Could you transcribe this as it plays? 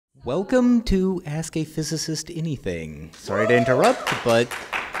Welcome to Ask a Physicist Anything. Sorry to interrupt, but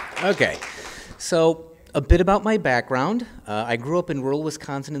okay. So, a bit about my background. I grew up in rural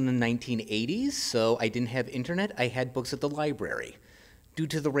Wisconsin in the 1980s, so I didn't have internet. I had books at the library. Due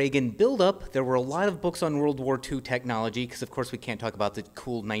to the Reagan buildup, there were a lot of books on World War II technology, because of course we can't talk about the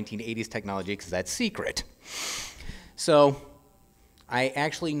cool 1980s technology, because that's secret. So, I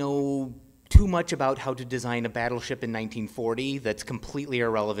actually know too much about how to design a battleship in 1940 that's completely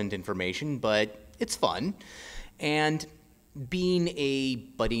irrelevant information, but it's fun. And being a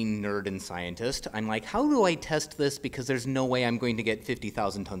budding nerd and scientist, I'm like, how do I test this? Because there's no way I'm going to get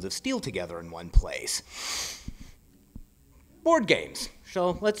 50,000 tons of steel together in one place. Board games.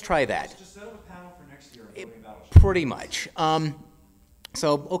 So let's try that. Just set up a panel for next year. Pretty much.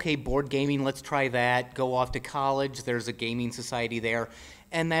 So, okay, board gaming, let's try that. Go off to college, there's a gaming society there.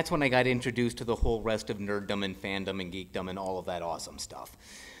 And that's when I got introduced to the whole rest of nerddom and fandom and geekdom and all of that awesome stuff.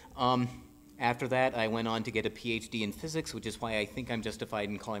 After that, I went on to get a PhD in physics, which is why I think I'm justified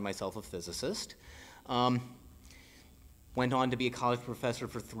in calling myself a physicist. Went on to be a college professor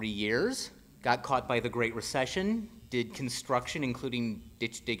for 3 years. Got caught by the Great Recession. Did construction, including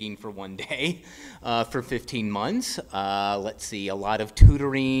ditch digging for 1 day, for 15 months. Let's see, a lot of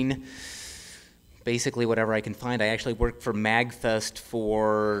tutoring. Basically whatever I can find. I actually worked for MAGFest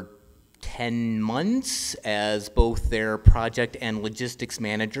for 10 months as both their project and logistics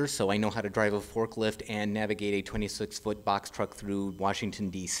manager, so I know how to drive a forklift and navigate a 26-foot box truck through Washington,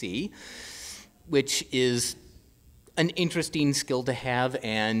 D.C., which is an interesting skill to have,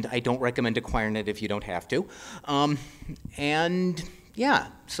 and I don't recommend acquiring it if you don't have to. And yeah,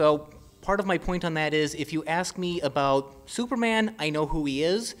 so part of my point on that is if you ask me about Superman, I know who he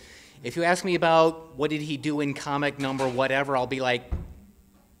is. If you ask me about what did he do in comic number whatever, I'll be like,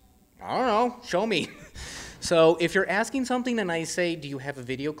 I don't know, show me. So if you're asking something and I say, do you have a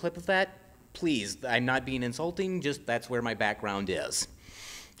video clip of that? Please, I'm not being insulting, just that's where my background is.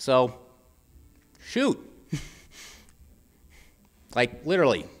 So, shoot. Like,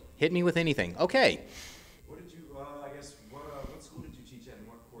 literally, hit me with anything. Okay. What did you, what school did you teach at and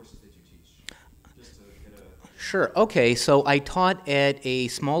what courses did you teach? Just to get a... Sure, okay, so I taught at a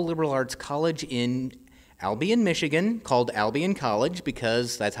small liberal arts college in Albion, Michigan, called Albion College,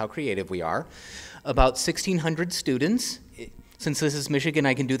 because that's how creative we are. About 1,600 students. Since this is Michigan,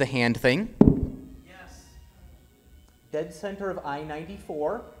 I can do the hand thing. Yes. Dead center of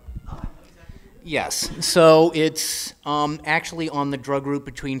I-94. Yes, so it's actually on the drug route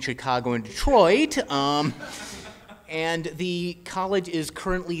between Chicago and Detroit, and the college is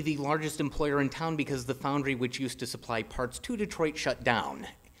currently the largest employer in town because the foundry which used to supply parts to Detroit shut down.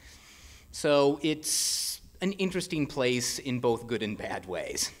 So it's an interesting place in both good and bad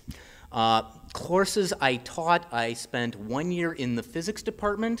ways. Courses I taught, I spent 1 year in the physics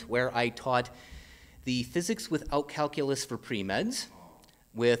department where I taught the physics without calculus for pre-meds,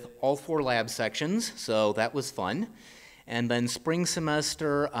 with all 4 lab sections, so that was fun. And then spring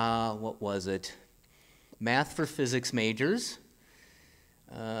semester, what was it? Math for physics majors,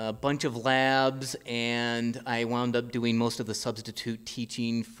 a bunch of labs, and I wound up doing most of the substitute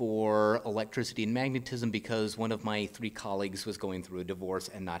teaching for electricity and magnetism because one of my 3 colleagues was going through a divorce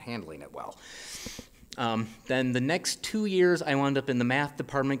and not handling it well. Then the next 2 years, I wound up in the math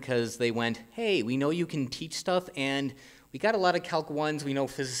department because they went, hey, we know you can teach stuff, and we got a lot of Calc 1s, we know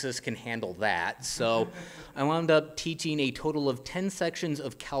physicists can handle that. So I wound up teaching a total of 10 sections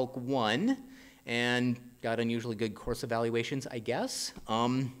of Calc 1 and got unusually good course evaluations, I guess.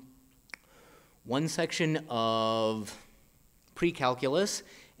 1 section of pre-calculus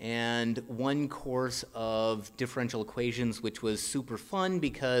and 1 course of differential equations, which was super fun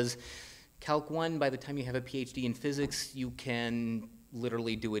because Calc 1, by the time you have a PhD in physics, you can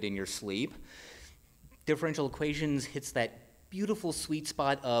literally do it in your sleep. Differential equations hits that beautiful sweet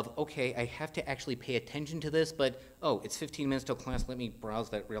spot of, okay, I have to actually pay attention to this, but, oh, it's 15 minutes till class, let me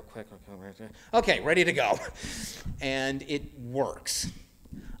browse that real quick. Okay, ready to go. And it works.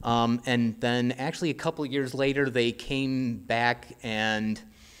 And then actually a couple years later, they came back and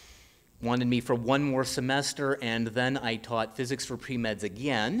wanted me for 1 more semester, and then I taught physics for pre-meds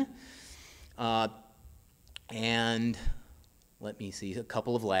again. And let me see, a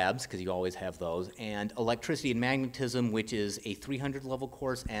couple of labs, because you always have those, and electricity and magnetism, which is a 300 level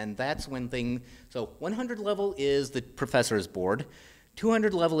course, and that's when so 100 level is the professor's board,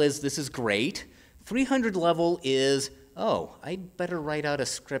 200 level is this is great, 300 level is, oh, I'd better write out a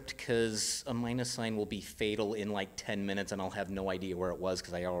script because a minus sign will be fatal in like 10 minutes and I'll have no idea where it was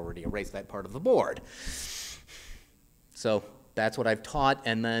because I already erased that part of the board. So that's what I've taught,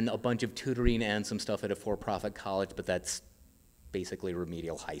 and then a bunch of tutoring and some stuff at a for-profit college, but that's basically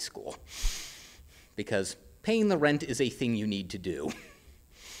remedial high school. Because paying the rent is a thing you need to do.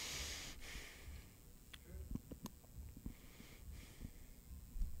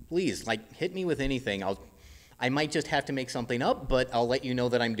 Please, like, hit me with anything. I might just have to make something up, but I'll let you know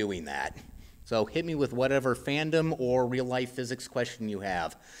that I'm doing that. So hit me with whatever fandom or real-life physics question you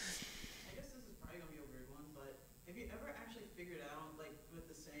have. I guess this is probably going to be a weird one, but have you ever actually figured out, like, with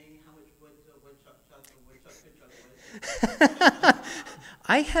the saying, how much wood a woodchuck could chuck with?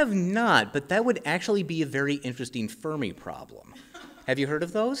 I have not, but that would actually be a very interesting Fermi problem. Have you heard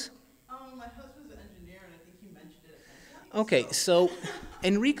of those? My husband's an engineer, and I think he mentioned it at some point. Okay, so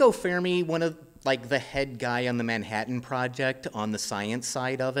Enrico Fermi, one of like the head guy on the Manhattan Project on the science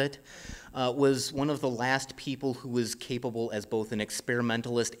side of it, was one of the last people who was capable as both an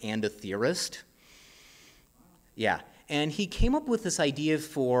experimentalist and a theorist. Yeah, and he came up with this idea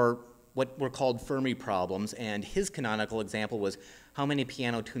for what were called Fermi problems, and his canonical example was how many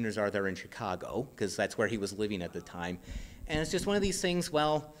piano tuners are there in Chicago, because that's where he was living at the time. And it's just one of these things,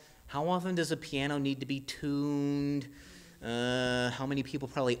 well, how often does a piano need to be tuned? How many people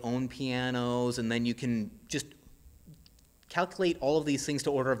probably own pianos? And then you can just calculate all of these things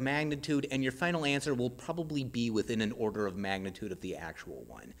to order of magnitude, and your final answer will probably be within an order of magnitude of the actual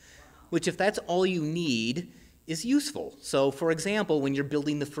one. Which, if that's all you need, is useful. So, for example, when you're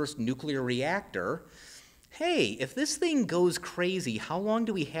building the first nuclear reactor, hey, if this thing goes crazy, how long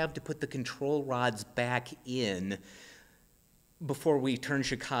do we have to put the control rods back in before we turn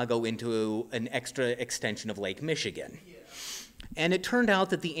Chicago into an extra extension of Lake Michigan? Yeah. And it turned out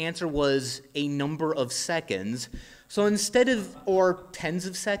that the answer was a number of seconds. So instead of, or tens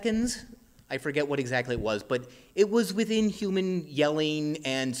of seconds, I forget what exactly it was, but it was within human yelling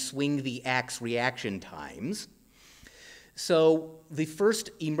and swing the axe reaction times. So the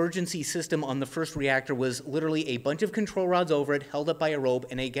first emergency system on the first reactor was literally a bunch of control rods over it, held up by a rope,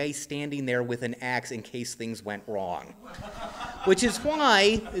 and a guy standing there with an axe in case things went wrong. Which is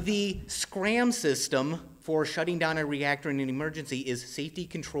why the SCRAM system for shutting down a reactor in an emergency is Safety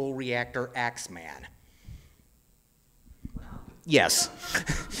Control Reactor Axeman. Wow. Yes.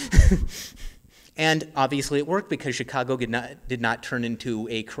 And obviously it worked because Chicago did not turn into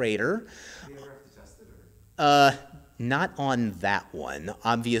a crater. Do you ever have to test it, or? Not on that one.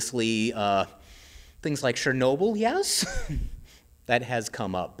 Obviously, things like Chernobyl, yes, that has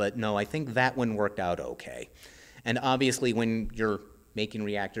come up. But no, I think that one worked out okay. And obviously, when you're making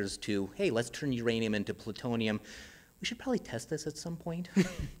reactors to, hey, let's turn uranium into plutonium, we should probably test this at some point,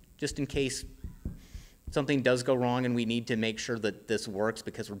 just in case something does go wrong and we need to make sure that this works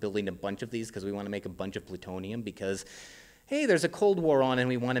because we're building a bunch of these because we want to make a bunch of plutonium because, hey, there's a Cold War on and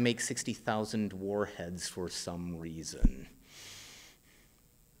we want to make 60,000 warheads for some reason.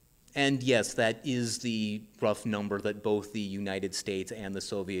 And yes, that is the rough number that both the United States and the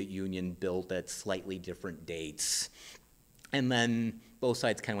Soviet Union built at slightly different dates. And then both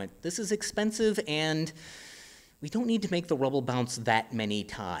sides kind of went, this is expensive and we don't need to make the rubble bounce that many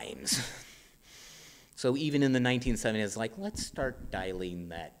times. So even in the 1970s, it's like, let's start dialing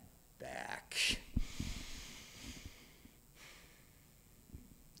that back.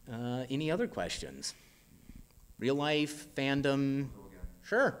 Any other questions? Real life, fandom? Go again.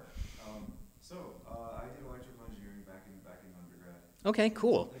 Sure. I did electrical engineering back in undergrad. Okay,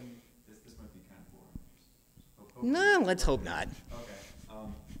 cool. And this might be kind of boring. No, let's hope not.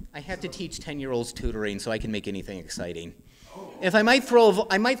 Okay. I have to teach 10-year-olds tutoring, so I can make anything exciting. Oh. If I might throw a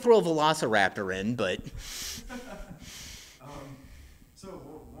velociraptor in, but So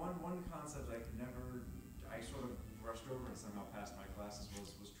one concept I sort of brushed over and somehow passed my classes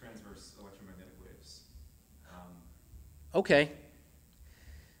was transverse electromagnetic waves. okay.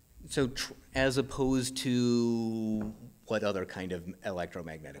 So as opposed to what other kind of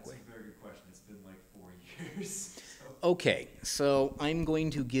electromagnetic That's wave? a very good question. It's been like 4 years. Okay, so I'm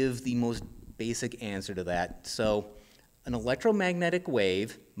going to give the most basic answer to that. So an electromagnetic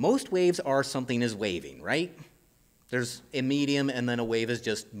wave, most waves are something is waving, right? There's a medium and then a wave is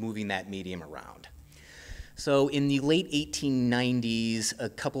just moving that medium around. So in the late 1890s, a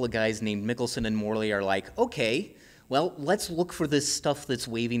couple of guys named Michelson and Morley are like, okay, well, let's look for this stuff that's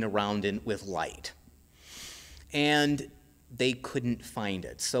waving around with light. And they couldn't find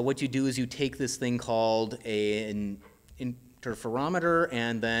it. So what you do is you take this thing called an interferometer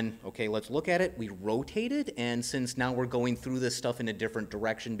and then, okay, let's look at it. We rotate it, and since now we're going through this stuff in a different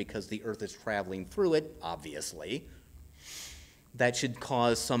direction because the Earth is traveling through it, obviously, that should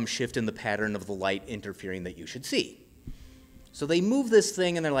cause some shift in the pattern of the light interfering that you should see. So they move this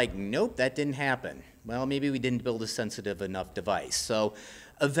thing and they're like, nope, that didn't happen. Well, maybe we didn't build a sensitive enough device. So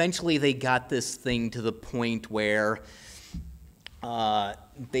eventually they got this thing to the point where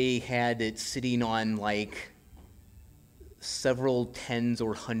They had it sitting on like several tens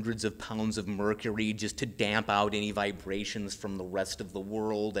or hundreds of pounds of mercury just to damp out any vibrations from the rest of the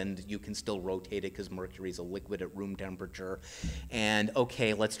world, and you can still rotate it because mercury is a liquid at room temperature. And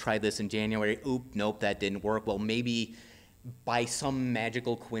okay, let's try this in January. Oop, nope, that didn't work. Well, maybe by some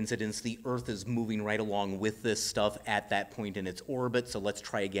magical coincidence, the Earth is moving right along with this stuff at that point in its orbit, so let's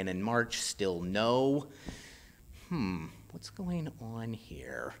try again in March. Still no. What's going on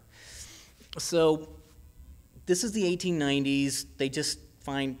here? So this is the 1890s. They just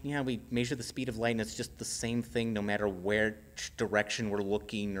find, yeah, we measure the speed of light, and it's just the same thing no matter which direction we're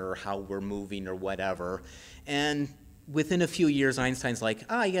looking or how we're moving or whatever. And within a few years, Einstein's like,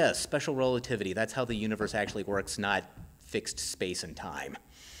 ah, yes, special relativity. That's how the universe actually works, not fixed space and time.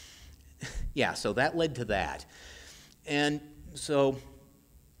 Yeah, so that led to that. And so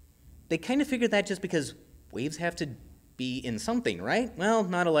they kind of figured that just because waves have to be in something, right? Well,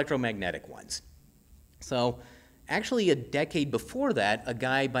 not electromagnetic ones. So actually a decade before that, a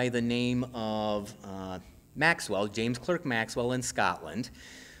guy by the name of Maxwell, James Clerk Maxwell in Scotland,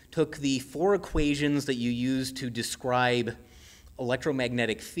 took the 4 equations that you use to describe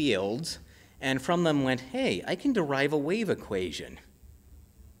electromagnetic fields, and from them went, hey, I can derive a wave equation.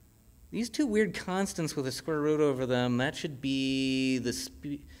 These 2 weird constants with a square root over them, that should be the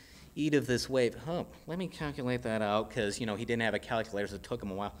speed of this wave. Oh, let me calculate that out, because, you know, he didn't have a calculator, so it took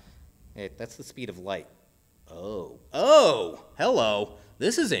him a while. Hey, that's the speed of light. Oh, hello.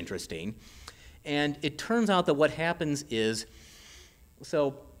 This is interesting. And it turns out that what happens is,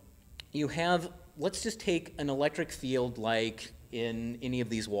 so you have, let's just take an electric field like in any of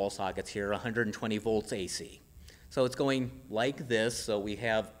these wall sockets here, 120 volts AC. So it's going like this, so we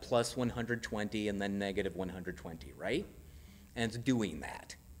have plus 120 and then negative 120, right? And it's doing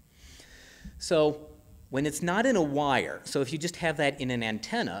that. So when it's not in a wire, so if you just have that in an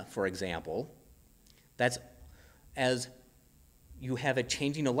antenna, for example, that's as you have a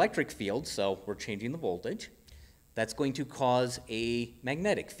changing electric field, so we're changing the voltage, that's going to cause a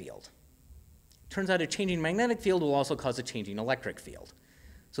magnetic field. Turns out a changing magnetic field will also cause a changing electric field.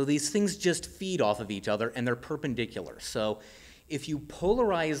 So these things just feed off of each other, and they're perpendicular. So if you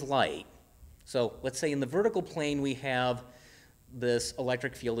polarize light, so let's say in the vertical plane we have this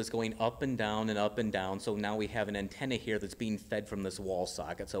electric field is going up and down and up and down, so now we have an antenna here that's being fed from this wall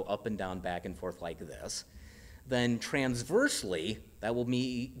socket, so up and down, back and forth like this. Then transversely, that will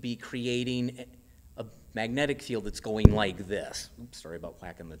be creating a magnetic field that's going like this. Oops, sorry about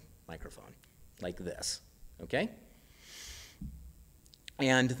whacking the microphone. Like this, okay?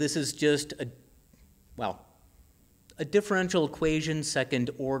 And this is just a differential equation, second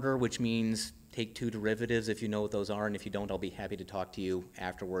order, which means take 2 derivatives if you know what those are, and if you don't, I'll be happy to talk to you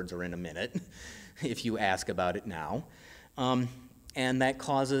afterwards or in a minute if you ask about it now. And that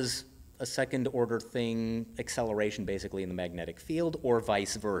causes a second order thing, acceleration basically in the magnetic field, or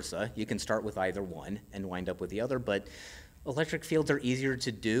vice versa. You can start with either one and wind up with the other, but electric fields are easier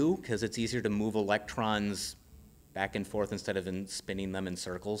to do because it's easier to move electrons back and forth instead of spinning them in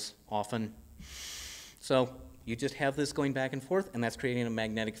circles often. So you just have this going back and forth, and that's creating a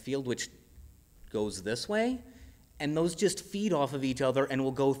magnetic field which goes this way, and those just feed off of each other and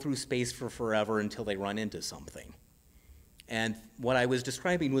will go through space for forever until they run into something. And what I was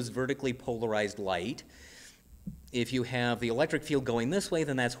describing was vertically polarized light. If you have the electric field going this way,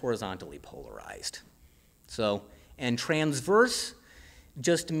 then that's horizontally polarized. So, and transverse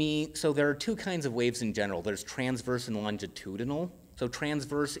just means, so there are 2 kinds of waves in general. There's transverse and longitudinal. So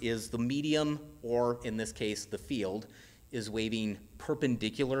transverse is the medium, or in this case, the field, is waving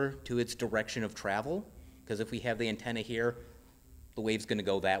perpendicular to its direction of travel. Because if we have the antenna here, the wave's going to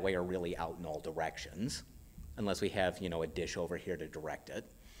go that way or really out in all directions, unless we have, you know, a dish over here to direct it.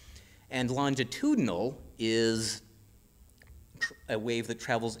 And longitudinal is a wave that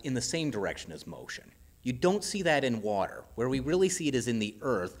travels in the same direction as motion. You don't see that in water. Where we really see it is in the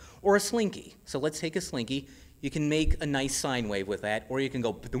earth, or a slinky. So let's take a slinky. You can make a nice sine wave with that, or you can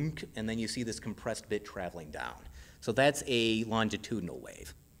go ba-dunk, and then you see this compressed bit traveling down. So that's a longitudinal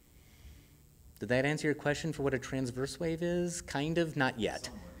wave. Did that answer your question for what a transverse wave is? Kind of? Not yet.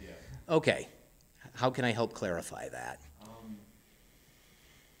 Somewhat, yeah. Okay. How can I help clarify that?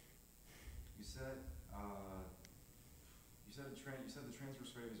 You said the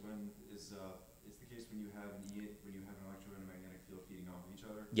transverse wave is the case when you have an electromagnetic field feeding off of each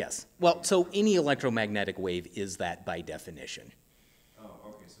other? Yes. Well, so any electromagnetic wave is that by definition. Oh,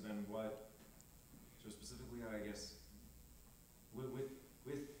 okay. So then so specifically, I guess,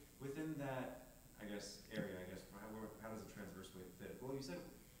 within that, I guess, area, how does a transverse wave fit? Well, you said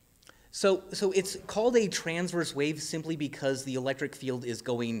So it's called a transverse wave simply because the electric field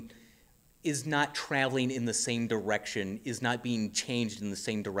is not traveling in the same direction, is not being changed in the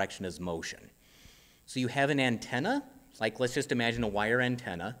same direction as motion. So you have an antenna, like let's just imagine a wire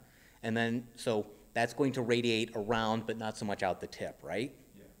antenna, and then, so that's going to radiate around, but not so much out the tip, right?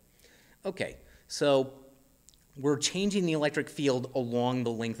 Yeah. Okay, so we're changing the electric field along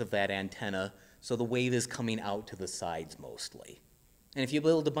the length of that antenna, so the wave is coming out to the sides mostly. And if you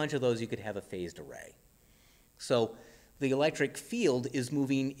build a bunch of those, you could have a phased array. So the electric field is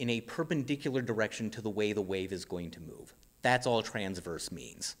moving in a perpendicular direction to the way the wave is going to move. That's all transverse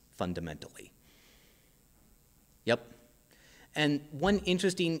means, fundamentally. Yep. And one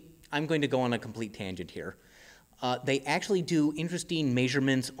interesting, I'm going to go on a complete tangent here. They actually do interesting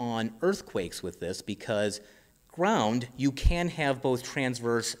measurements on earthquakes with this because ground, you can have both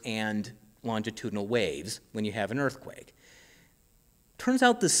transverse and longitudinal waves when you have an earthquake. Turns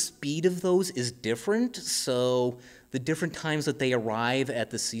out the speed of those is different, so the different times that they arrive at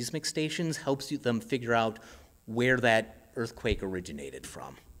the seismic stations helps them figure out where that earthquake originated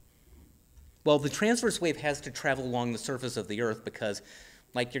from. Well, the transverse wave has to travel along the surface of the Earth because,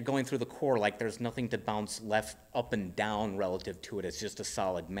 like, you're going through the core, like there's nothing to bounce left, up, and down relative to it. It's just a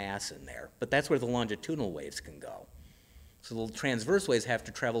solid mass in there. But that's where the longitudinal waves can go. So the transverse waves have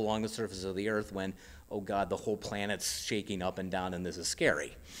to travel along the surface of the Earth when, oh God, the whole planet's shaking up and down and this is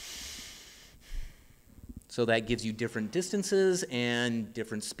scary. So that gives you different distances and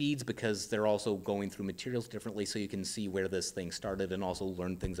different speeds because they're also going through materials differently so you can see where this thing started and also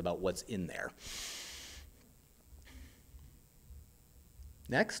learn things about what's in there.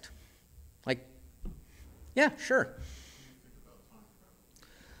 Next? Like, yeah, sure.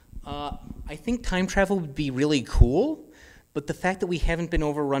 I think time travel would be really cool, but the fact that we haven't been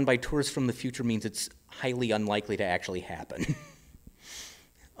overrun by tourists from the future means it's highly unlikely to actually happen.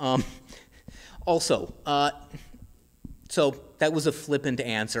 Also, so that was a flippant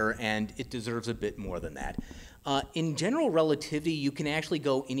answer, and it deserves a bit more than that. In general relativity, you can actually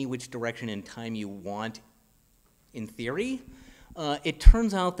go any which direction in time you want, in theory. It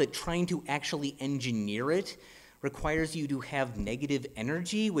turns out that trying to actually engineer it requires you to have negative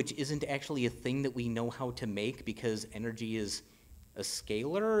energy, which isn't actually a thing that we know how to make because energy is a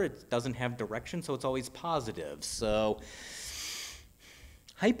scalar. It doesn't have direction, so it's always positive. So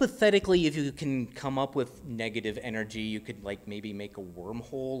hypothetically, if you can come up with negative energy, you could like maybe make a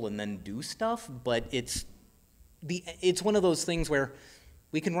wormhole and then do stuff, but it's one of those things where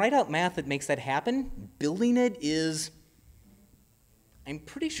we can write out math that makes that happen. Building it is, I'm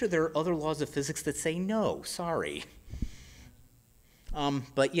pretty sure there are other laws of physics that say no, sorry.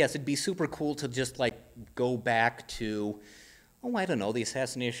 But yes, it'd be super cool to just like go back to, oh, I don't know, the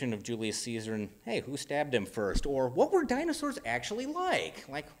assassination of Julius Caesar and, hey, who stabbed him first? Or what were dinosaurs actually like?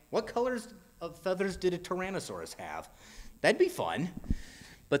 Like, what colors of feathers did a Tyrannosaurus have? That'd be fun.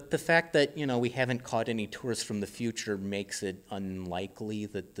 But the fact that, you know, we haven't caught any tourists from the future makes it unlikely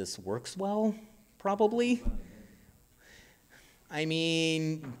that this works well, probably. I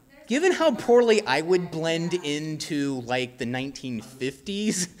mean, given how poorly I would blend into, like, the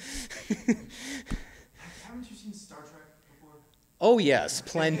 1950s. Haven't you seen Star Trek before? Oh, yes,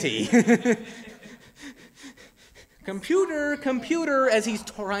 plenty. Computer, as he's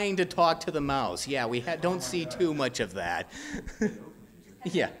trying to talk to the mouse. Yeah, we don't see too much of that.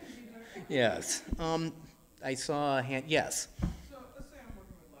 Yeah, yes. I saw a hand, yes. So let's say I'm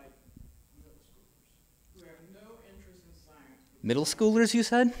working with like middle schoolers who have no interest in science. Middle schoolers, you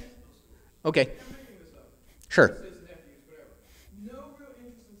said? Okay, I'm making this up. sure. Nieces, nephews, whatever. No real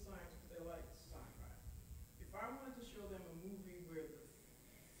interest in science, but they like sci-fi. If I wanted to show them a movie where the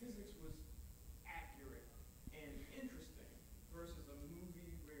physics was accurate and interesting versus a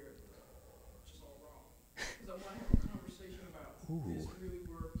movie where it was just all wrong, because I want to have a conversation about this really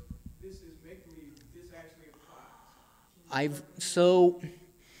worked, this is make-believe, this actually applies. Or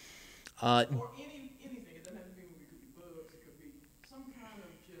anything. It doesn't have to be a movie. It could be books. It could be some kind of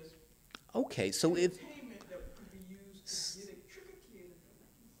just Okay, so if, entertainment that could be used to get a trick a kid.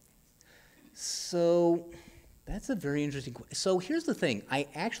 so that's a very interesting question. So here's the thing. I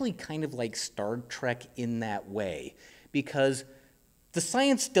actually kind of like Star Trek in that way because the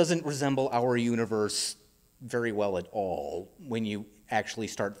science doesn't resemble our universe very well at all when you actually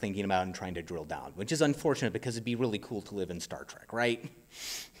start thinking about it and trying to drill down, which is unfortunate because it'd be really cool to live in Star Trek, right?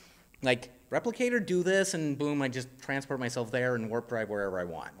 Like, replicator, do this, and boom, I just transport myself there and warp drive wherever I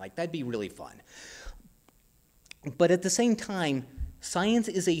want. Like, that'd be really fun. But at the same time, science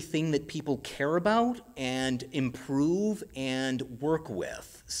is a thing that people care about and improve and work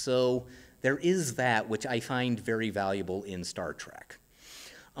with. So there is that, which I find very valuable in Star Trek.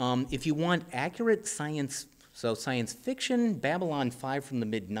 If you want accurate science, so science fiction, Babylon 5 from the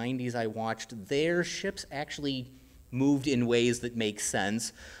mid-90s I watched, their ships actually moved in ways that make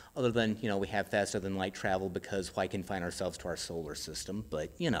sense, other than, you know, we have faster than light travel because why confine ourselves to our solar system,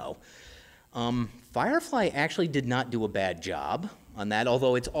 but, you know. Firefly actually did not do a bad job on that,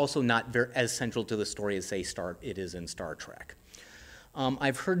 although it's also not as central to the story as, say, it is in Star Trek.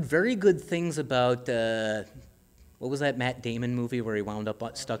 I've heard very good things about, what was that Matt Damon movie where he wound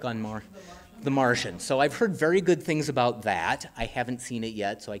up stuck on Mars? The Martian. So I've heard very good things about that. I haven't seen it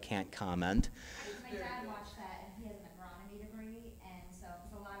yet, so I can't comment. My dad watched that, and he has an agronomy degree, and so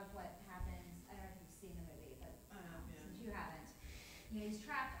it's a lot of what happens. I don't know if you've seen the movie, but since you haven't, you know, he's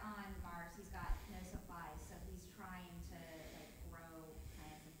trapped on Mars. He's got no supplies, so he's trying to like grow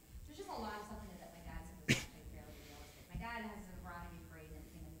plants. And there's just a lot of stuff in it that my dad said was actually fairly realistic. My dad has an agronomy degree and then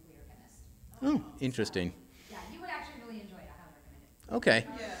became a nuclear chemist. Oh, interesting. Yeah, you would actually really enjoy it. I highly recommend it. Okay.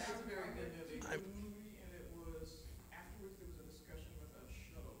 Yeah, it's a very good movie. It's a movie, and it was, afterwards there was a discussion with a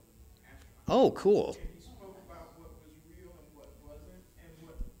shuttle astronaut. Oh, cool. And he spoke about what was real and what wasn't, and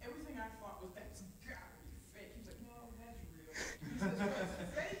what, everything I thought was, that's gotta be fake. He was like, no, that's real. He says, what's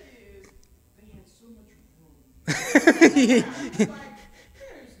fake is, they had so much room. Like,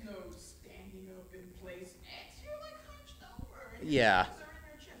 there's no standing up in place. You're like hunched over. And Yeah.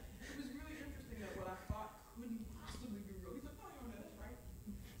 It was really interesting that what I thought couldn't possibly be real. He's like, no, that's right.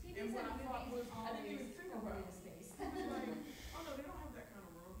 He And thinks what that I thought was, movies I didn't even always think go about into it. space. I was like, oh no, they don't have that kind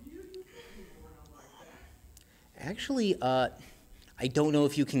of room. You can't move around like that. Actually, I don't know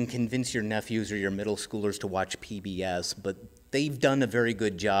if you can convince your nephews or your middle schoolers to watch PBS, but they've done a very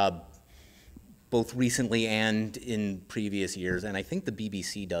good job both recently and in previous years, and I think the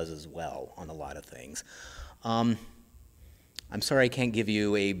BBC does as well on a lot of things. I'm sorry I can't give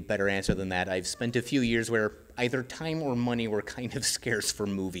you a better answer than that. I've spent a few years where either time or money were kind of scarce for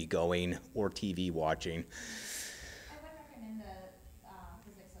movie going or TV watching. I would recommend the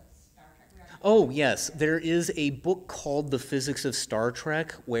Physics of Star Trek. Oh, yes. There is a book called The Physics of Star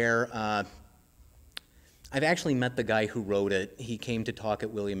Trek where I've actually met the guy who wrote it. He came to talk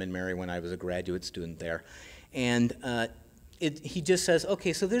at William and Mary when I was a graduate student there. And he just says,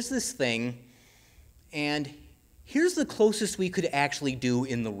 okay, so there's this thing, and here's the closest we could actually do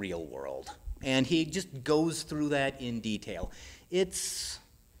in the real world. And he just goes through that in detail. It's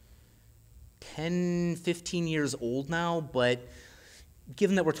 10, 15 years old now, but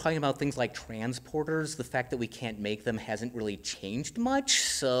given that we're talking about things like transporters, the fact that we can't make them hasn't really changed much,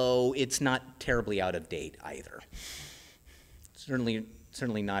 so it's not terribly out of date either. Certainly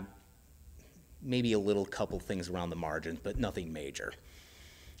not, maybe a little couple things around the margins, but nothing major.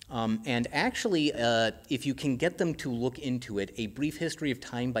 And actually, if you can get them to look into it, A Brief History of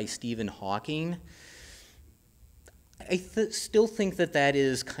Time by Stephen Hawking, I still think that that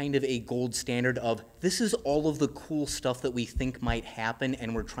is kind of a gold standard of this is all of the cool stuff that we think might happen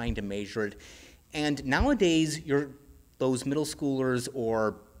and we're trying to measure it. And nowadays, those middle schoolers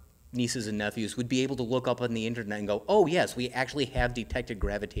or nieces and nephews would be able to look up on the internet and go, oh yes, we actually have detected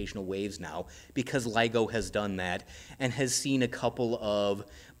gravitational waves now because LIGO has done that and has seen a couple of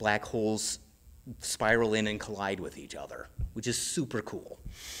black holes spiral in and collide with each other, which is super cool.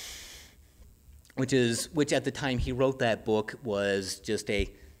 Which at the time he wrote that book was just there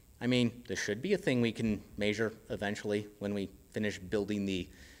should be a thing we can measure eventually when we finish building the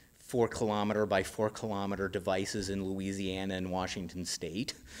 4 kilometer by 4 kilometer devices in Louisiana and Washington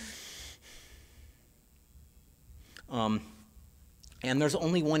State. And there's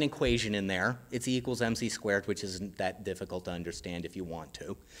only one equation in there. It's E equals mc squared, which isn't that difficult to understand if you want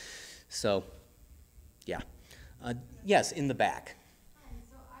to. So, yeah. Yes, in the back. Hi,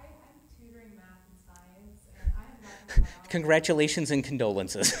 so I'm tutoring math and science, and I have biology. Congratulations and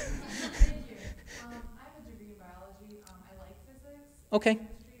condolences. Thank you. I have a degree in biology. I like physics Okay. and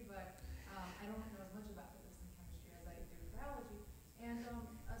chemistry, but I don't know as much about physics and chemistry as I do biology. And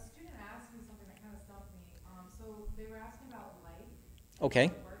a student asked me something that kind of stumped me. So they were asking about light. And Okay.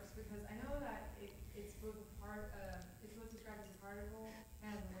 how it works, because I know that it's both it's both described as a particle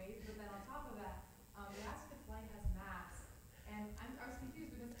and as a wave, but then on top of that, they asked if light has mass. And I was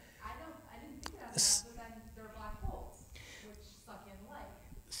confused because I didn't think it has mass, but then there are black holes, which suck in light.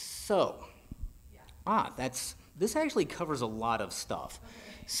 So, Yeah. this actually covers a lot of stuff.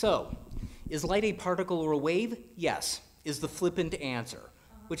 Okay. So, is light a particle or a wave? Yes, is the flippant answer,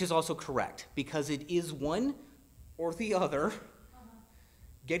 which is also correct, because it is one or the other.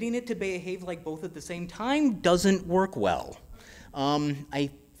 Getting it to behave like both at the same time doesn't work well. I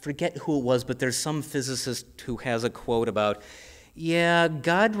forget who it was, but there's some physicist who has a quote about, Yeah,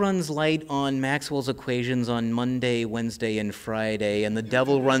 God runs light on Maxwell's equations on Monday, Wednesday, and Friday, and the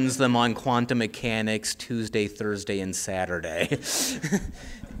devil runs them on quantum mechanics Tuesday, Thursday, and Saturday.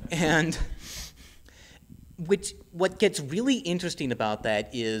 And what gets really interesting about that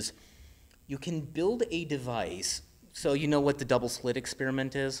is you can build a device. So you know what the double slit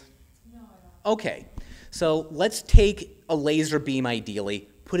experiment is? No, I don't. Okay, so let's take a laser beam ideally,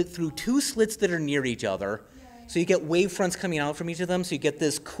 put it through two slits that are near each other, so you get wave fronts coming out from each of them, so you get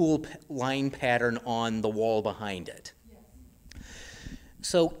this cool line pattern on the wall behind it. Yes.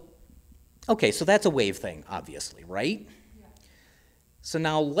 So, okay, so that's a wave thing, obviously, right? Yeah. So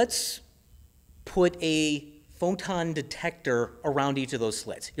now let's put a photon detector around each of those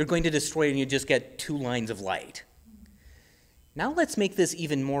slits. You're going to destroy it and you just get two lines of light. Now let's make this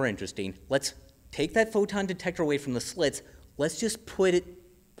even more interesting. Let's take that photon detector away from the slits. Let's just put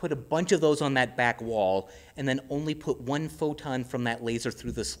a bunch of those on that back wall, and then only put one photon from that laser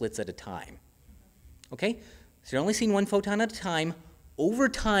through the slits at a time. Okay? So you're only seeing one photon at a time. Over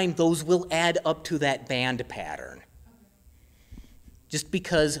time, those will add up to that band pattern. Just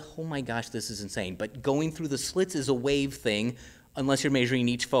because, oh my gosh, this is insane, but going through the slits is a wave thing unless you're measuring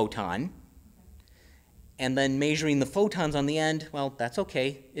each photon. And then measuring the photons on the end, well, that's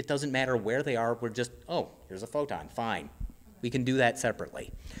okay. It doesn't matter where they are. We're just, oh, here's a photon, fine. We can do that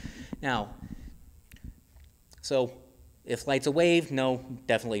separately. Now, so if light's a wave, no,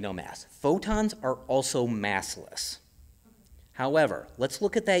 definitely no mass. Photons are also massless. However, let's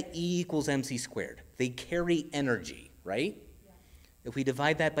look at that E equals mc squared. They carry energy, right? Yeah. If we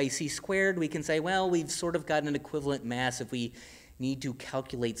divide that by c squared, we can say, well, we've sort of got an equivalent mass if we need to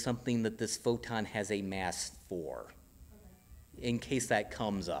calculate something that this photon has a mass for, in case that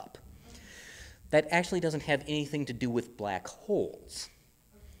comes up. That actually doesn't have anything to do with black holes.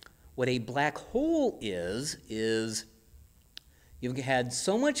 What a black hole is you've had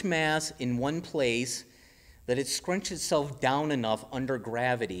so much mass in one place that it scrunches itself down enough under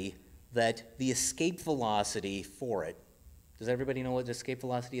gravity that the escape velocity for it, does everybody know what escape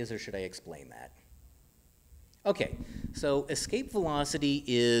velocity is, or should I explain that? Okay, so escape velocity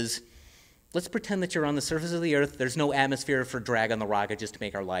is, let's pretend that you're on the surface of the Earth. There's no atmosphere for drag on the rocket just to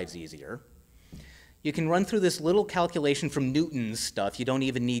make our lives easier. You can run through this little calculation from Newton's stuff. You don't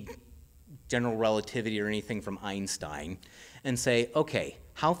even need general relativity or anything from Einstein. And say, okay,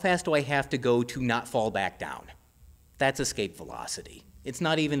 how fast do I have to go to not fall back down? That's escape velocity. It's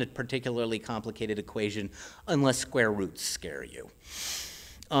not even a particularly complicated equation unless square roots scare you.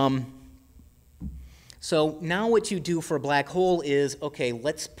 So now what you do for a black hole is, okay,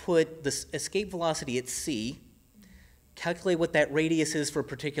 let's put the escape velocity at c, calculate what that radius is for a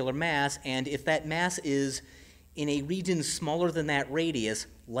particular mass, and if that mass is in a region smaller than that radius,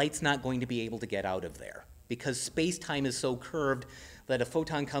 light's not going to be able to get out of there, because space-time is so curved that a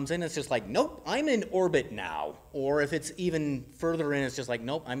photon comes in, it's just like, nope, I'm in orbit now. Or if it's even further in, it's just like,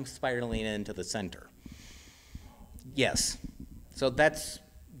 nope, I'm spiraling into the center. Yes, so that's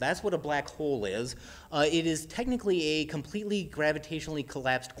what a black hole is. It is technically a completely gravitationally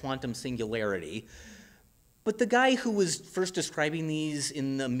collapsed quantum singularity. But the guy who was first describing these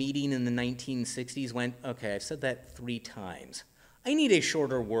in the meeting in the 1960s went, okay, I've said that 3 times. I need a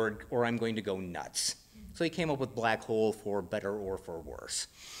shorter word or I'm going to go nuts. So he came up with black hole for better or for worse.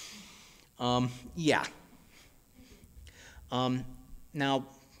 Yeah. Now,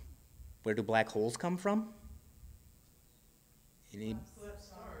 where do black holes come from?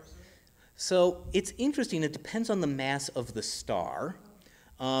 So it's interesting. It depends on the mass of the star.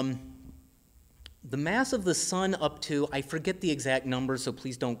 The mass of the sun up to, I forget the exact number, so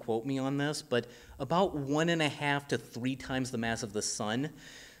please don't quote me on this, but about 1.5 to 3 times the mass of the sun.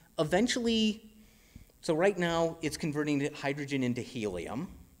 Eventually, so right now it's converting hydrogen into helium,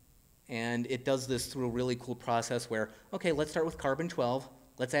 and it does this through a really cool process where, okay, let's start with carbon-12,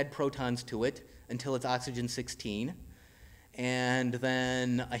 let's add protons to it until it's oxygen-16, and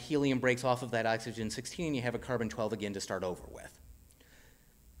then a helium breaks off of that oxygen-16, and you have a carbon-12 again to start over with.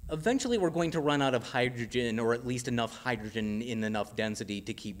 Eventually, we're going to run out of hydrogen, or at least enough hydrogen in enough density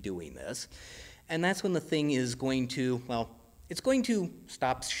to keep doing this. And that's when the thing is going to, well, it's going to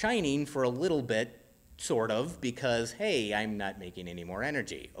stop shining for a little bit, sort of, because, hey, I'm not making any more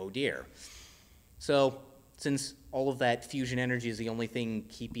energy. Oh, dear. So since all of that fusion energy is the only thing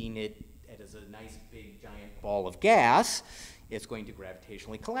keeping it as a nice, big, giant ball of gas, it's going to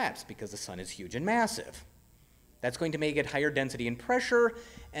gravitationally collapse because the sun is huge and massive. That's going to make it higher density and pressure,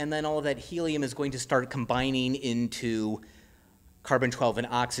 and then all of that helium is going to start combining into carbon-12 and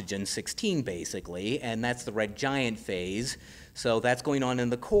oxygen-16, basically, and that's the red giant phase. So that's going on in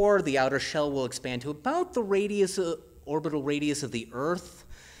the core. The outer shell will expand to about the radius orbital radius of the Earth.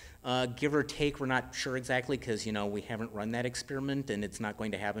 Give or take, we're not sure exactly because, you know, we haven't run that experiment and it's not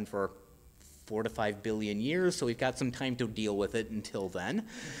going to happen for 4 to 5 billion years, so we've got some time to deal with it until then,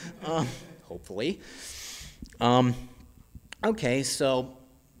 hopefully. Okay, so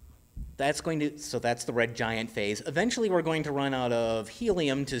that's the red giant phase. Eventually we're going to run out of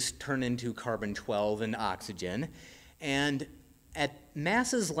helium to turn into carbon-12 and oxygen, and at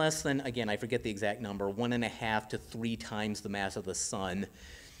masses less than, again, I forget the exact number, 1.5 to 3 times the mass of the sun,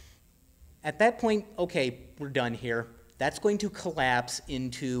 at that point, okay, we're done here. That's going to collapse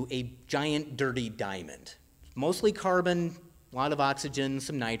into a giant dirty diamond. Mostly carbon, a lot of oxygen,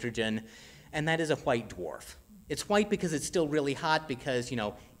 some nitrogen, and that is a white dwarf. It's white because it's still really hot because, you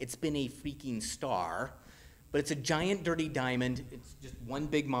know, it's been a freaking star, but it's a giant dirty diamond. It's just one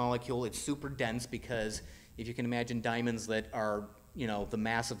big molecule. It's super dense because if you can imagine diamonds that are, you know, the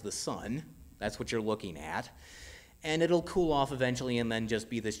mass of the sun, that's what you're looking at. And it'll cool off eventually and then just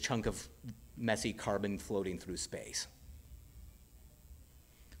be this chunk of messy carbon floating through space.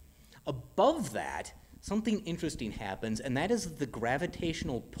 Above that, something interesting happens, and that is the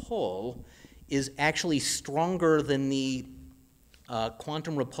gravitational pull is actually stronger than the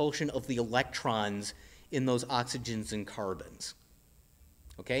quantum repulsion of the electrons in those oxygens and carbons.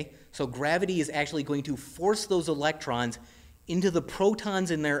 Okay? So gravity is actually going to force those electrons into the protons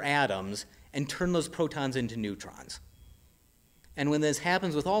in their atoms and turn those protons into neutrons. And when this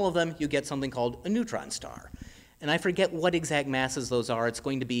happens with all of them, you get something called a neutron star. And I forget what exact masses those are. It's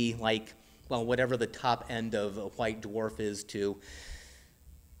going to be like, well, whatever the top end of a white dwarf is to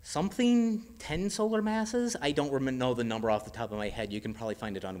something 10 solar masses. I don't know the number off the top of my head. You can probably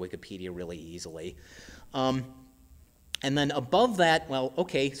find it on Wikipedia really easily. And then above that, well,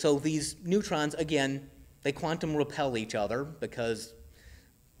 okay, so these neutrons, again, they quantum repel each other because,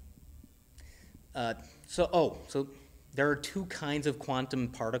 so there are 2 kinds of quantum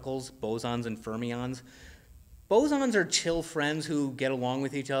particles, bosons and fermions. Bosons are chill friends who get along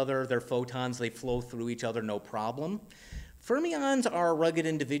with each other. They're photons, they flow through each other, no problem. Fermions are rugged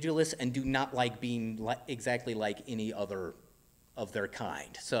individualists and do not like being exactly like any other of their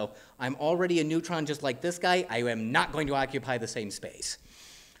kind. So I'm already a neutron just like this guy. I am not going to occupy the same space.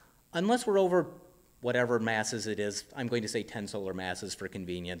 Unless we're over whatever masses it is. I'm going to say 10 solar masses for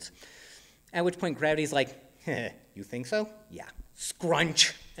convenience. At which point gravity's like, you think so? Yeah.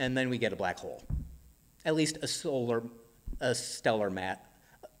 Scrunch. And then we get a black hole. At least a stellar mass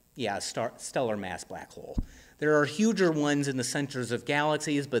black hole. There are huger ones in the centers of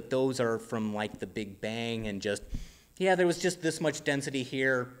galaxies, but those are from like the Big Bang and just, yeah, there was just this much density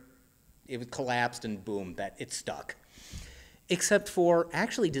here. It collapsed and boom, it stuck. Except for,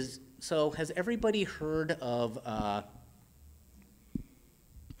 actually, so has everybody heard of,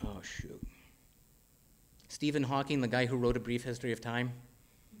 Stephen Hawking, the guy who wrote A Brief History of Time?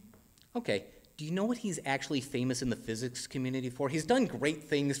 Okay. Do you know what he's actually famous in the physics community for? He's done great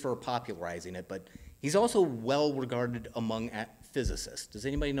things for popularizing it, but he's also well regarded among physicists. Does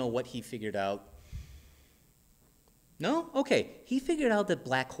anybody know what he figured out? No? Okay. He figured out that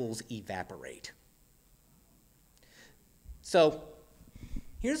black holes evaporate. So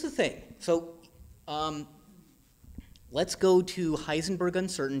here's the thing. So let's go to Heisenberg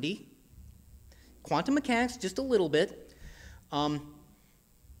uncertainty. Quantum mechanics, just a little bit.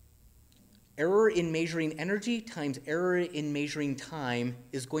 Error in measuring energy times error in measuring time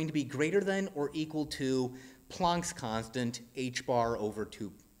is going to be greater than or equal to Planck's constant, h bar over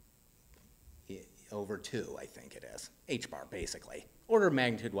 2, I think it is. H bar, basically. Order of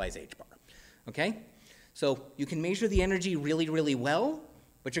magnitude-wise h bar. Okay? So you can measure the energy really, really well,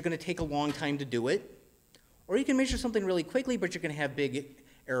 but you're going to take a long time to do it. Or you can measure something really quickly, but you're going to have big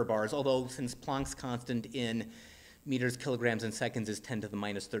error bars, although since Planck's constant in meters, kilograms, and seconds is 10 to the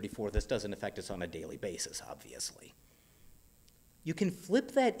minus 34. This doesn't affect us on a daily basis, obviously. You can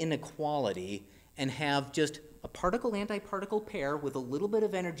flip that inequality and have just a particle-antiparticle pair with a little bit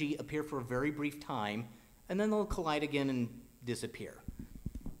of energy appear for a very brief time, and then they'll collide again and disappear.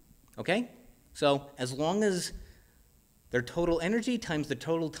 Okay? So as long as their total energy times the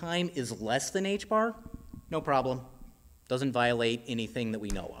total time is less than h bar, no problem. Doesn't violate anything that we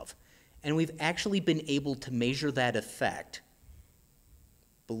know of. And we've actually been able to measure that effect,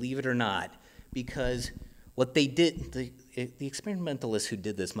 believe it or not, because what they did, the experimentalists who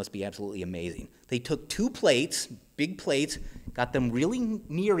did this must be absolutely amazing. They took 2 plates, big plates, got them really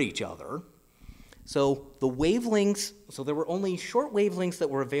near each other. So the wavelengths, so there were only short wavelengths that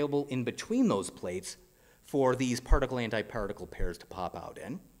were available in between those plates for these particle-antiparticle pairs to pop out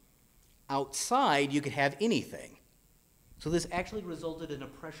in. Outside, you could have anything. So this actually resulted in a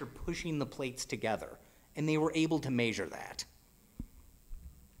pressure pushing the plates together. And they were able to measure that.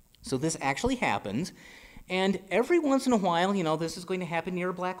 So this actually happens. And every once in a while, you know, this is going to happen near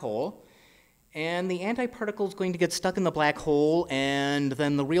a black hole. And the antiparticle is going to get stuck in the black hole, and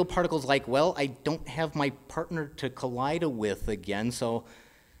then the real particle's like, well, I don't have my partner to collide with again, so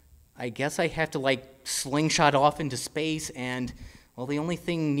I guess I have to, like, slingshot off into space, and, well, the only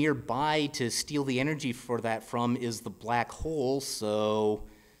thing nearby to steal the energy for that from is the black hole, so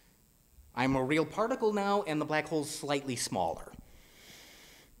I'm a real particle now, and the black hole's slightly smaller.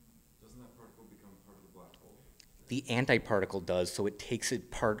 Doesn't that particle become part of the black hole? The antiparticle does, so it takes it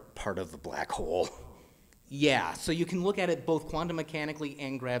part of the black hole. Yeah, so you can look at it both quantum mechanically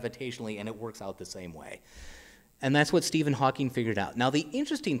and gravitationally, and it works out the same way. And that's what Stephen Hawking figured out. Now, the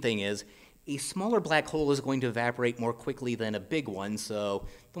interesting thing is, a smaller black hole is going to evaporate more quickly than a big one, so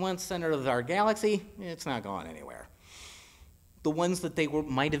the one at the center of our galaxy, it's not going anywhere. The ones that they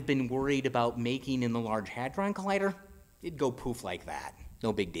might have been worried about making in the Large Hadron Collider, it'd go poof like that.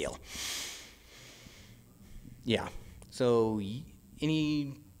 No big deal. Yeah, so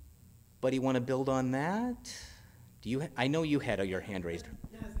anybody want to build on that? Do you? I know you had your hand raised.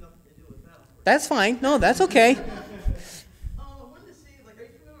 It has nothing to do with that. That's fine. No, that's okay. I wanted to see, like, are you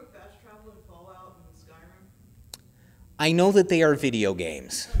familiar with fast travel and Fallout and Skyrim? I know that they are video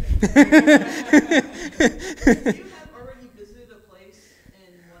games. Okay. You have already visited a place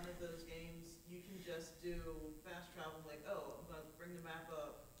in one of those games. You can just do fast travel, like, oh, I'm going to bring the map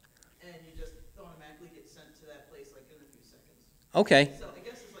up, and you just automatically get sent to that place, like, in a few seconds. Okay. So I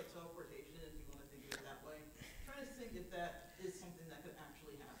guess it's like teleportation, if you want to think of it that way. I'm trying to think if that is something that could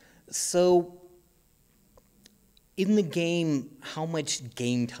actually happen. So, in the game, how much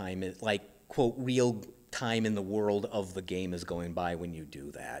game time is, like, quote, real time in the world of the game is going by when you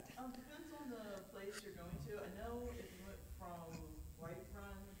do that? Depends on the place you're going to. I know if you went from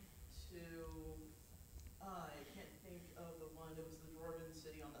Whiterun to, I can't think of the one, it was the Dwarven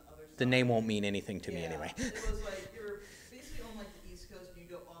city on the other side. The name won't mean anything to me Yeah, anyway. It was like, you're basically on like the East Coast, you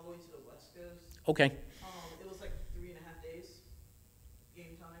go all the way to the West Coast. Okay. It was like 3.5 days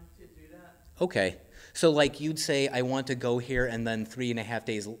game time to do that. Okay. So, like, you'd say, I want to go here, and then 3.5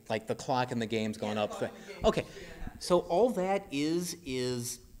 days, like, the clock in the game's going Yeah, up. the clock in the game Okay. is 3.5 days. So all that is,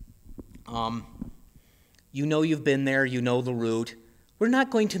 you know you've been there, you know the route. We're not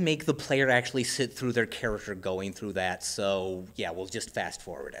going to make the player actually sit through their character going through that, so yeah, we'll just fast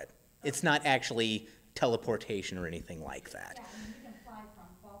forward it. It's not actually teleportation or anything like that. Yeah, I mean, you can fly from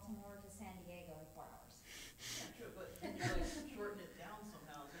Baltimore to San Diego in 4 hours. Yeah, true, but can you like shorten it down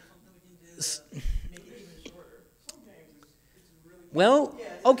somehow? Is there something we can do to make it even shorter? Some games, it's really. Well,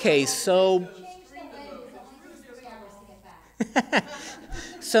 okay, so, Change the wind, it only takes 3 hours to get back.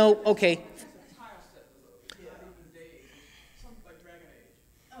 okay, Yeah. Not even days, something like Dragon Age.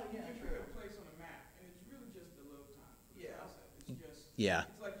 Oh, yeah, You true. put a place on a map, and it's really just the load time for the Yeah. concept. It's just, yeah.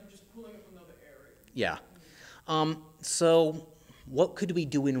 it's like you're just pulling up another area. Yeah. So what could we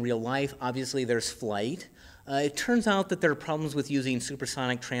do in real life? Obviously, there's flight. It turns out that there are problems with using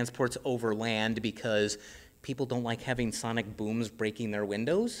supersonic transports over land because people don't like having sonic booms breaking their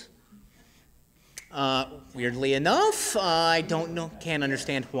windows. Weirdly enough, I don't know, can't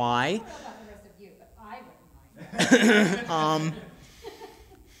understand why. I don't know about the rest of you, but I wouldn't mind.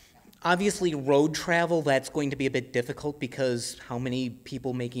 Obviously, road travel, that's going to be a bit difficult because how many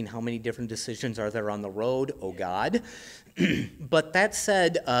people making how many different decisions are there on the road? Oh, God. But that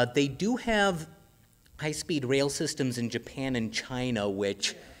said, they do have high-speed rail systems in Japan and China,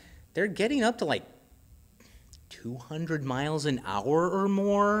 which they're getting up to like 200 miles an hour or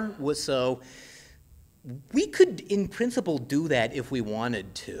more. So we could, in principle, do that if we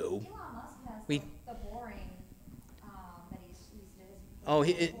wanted to. Elon Musk has We- the boring, that he's Oh,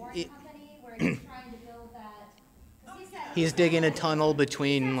 the he- boring company where he's trying to build that, 'cause he said. He's digging a tunnel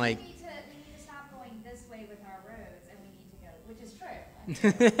between, He said like, we need to stop going this way with our roads, and we need to go, which is true. I mean, if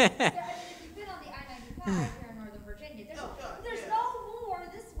you've been on the I-95 here in Northern Virginia, Oh, God, there's yeah. no more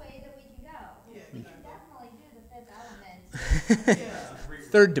this way that we can go. Yeah, We can exactly. definitely do the fifth element.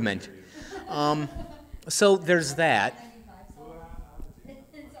 Yeah. third dimension. So there's that. I-95,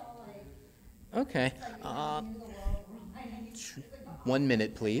 so it's all like, Okay. it's like you knew the world were I-95. 1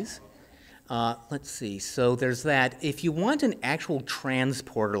 minute, please. Let's see. So there's that. If you want an actual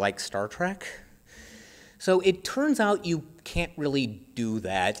transporter like Star Trek, so it turns out you can't really do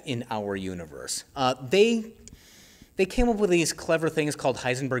that in our universe. They came up with these clever things called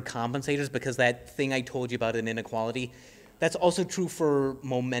Heisenberg compensators because that thing I told you about an inequality, that's also true for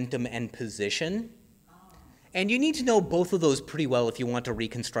momentum and position. And you need to know both of those pretty well if you want to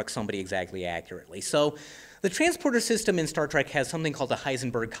reconstruct somebody exactly accurately. So The transporter system in Star Trek has something called a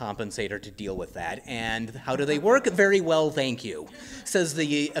Heisenberg compensator to deal with that. And how do they work? Very well, thank you, says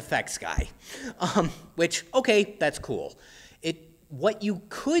the effects guy. Which, okay, that's cool. What you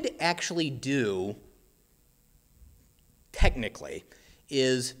could actually do, technically,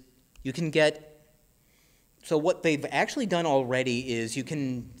 is you can get, so what they've actually done already is you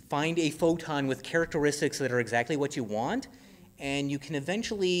can find a photon with characteristics that are exactly what you want, and you can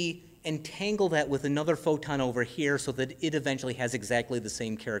eventually entangle that with another photon over here so that it eventually has exactly the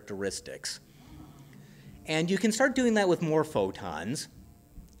same characteristics. And you can start doing that with more photons.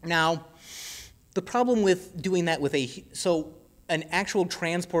 Now, the problem with doing that with so an actual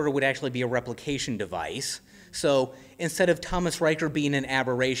transporter would actually be a replication device. So instead of Thomas Riker being an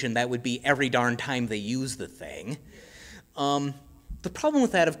aberration, that would be every darn time they use the thing. The problem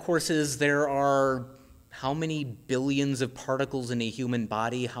with that, of course, is there are how many billions of particles in a human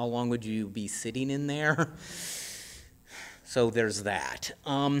body? How long would you be sitting in there? So there's that.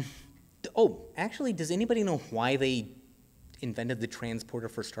 Oh, actually, does anybody know why they invented the transporter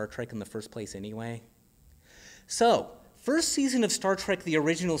for Star Trek in the first place anyway? So, first season of Star Trek, the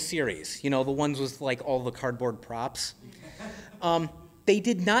original series, you know, the ones with like all the cardboard props, they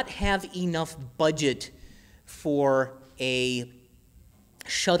did not have enough budget for a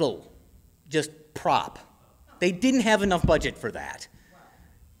shuttle, just prop. They didn't have enough budget for that.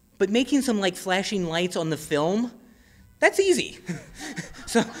 But making some like flashing lights on the film, that's easy.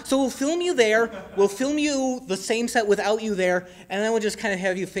 So we'll film you there, we'll film you the same set without you there, and then we'll just kind of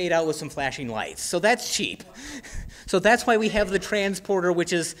have you fade out with some flashing lights. So that's cheap. So that's why we have the transporter,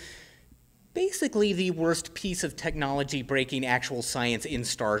 which is basically the worst piece of technology breaking actual science in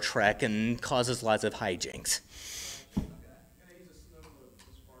Star Trek and causes lots of hijinks.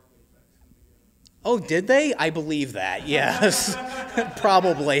 Oh, did they? I believe that, yes.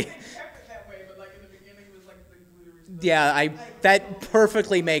 Probably. Yeah, that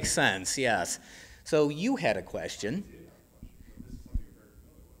perfectly makes sense, yes. So you had a question. This is something you're very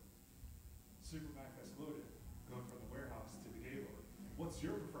familiar with. Super MAGFest loaded, going from the warehouse to the gate load. What's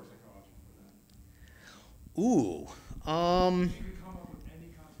your preferred technology for that? Ooh, You can come up with any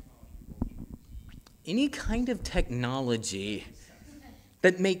kind of technology. any kind of technology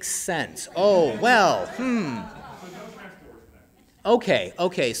that makes sense. Oh, well,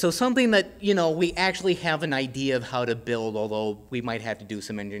 Okay, so something that, you know, we actually have an idea of how to build, although we might have to do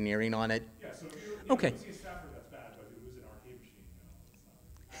some engineering on it. Yeah, so if you Okay. see a Stafford, that's bad, but if it was an arcade machine,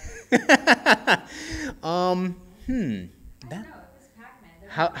 it's not. I don't know, this Pac-Man.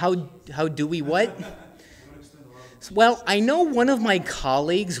 How do we what? Well, I know one of my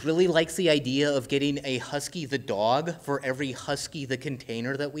colleagues really likes the idea of getting a Husky the dog for every Husky the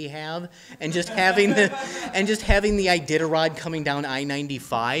container that we have, and just having the Iditarod coming down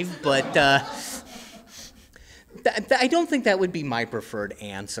I-95. But I don't think that would be my preferred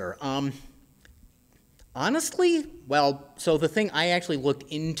answer. Honestly, well, so the thing I actually looked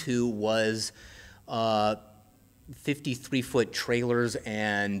into was 53-foot trailers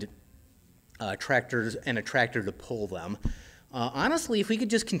and tractors and a tractor to pull them. Honestly, if we could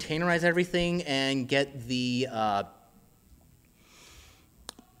just containerize everything and get the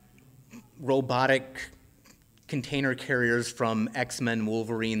robotic container carriers from X-Men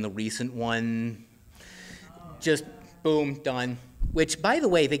Wolverine, the recent one, just boom, done. Which, by the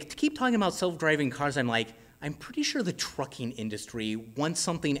way, they keep talking about self-driving cars. I'm pretty sure the trucking industry, once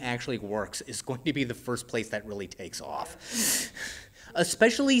something actually works, is going to be the first place that really takes off.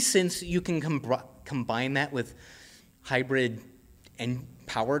 Especially since you can combine that with hybrid and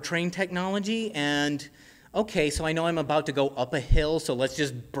powertrain technology. And okay, so I know I'm about to go up a hill, so let's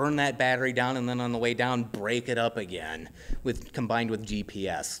just burn that battery down, and then on the way down, break it up again, combined with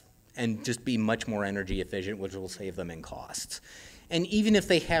GPS, and just be much more energy efficient, which will save them in costs. And even if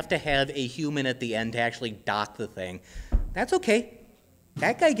they have to have a human at the end to actually dock the thing, that's okay.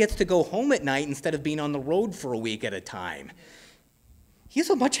 That guy gets to go home at night instead of being on the road for a week at a time. He's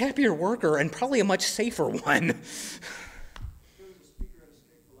a much happier worker and probably a much safer one. There was a speaker at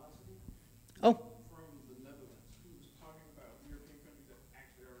Escape Velocity Oh, from the Netherlands who was talking about European countries that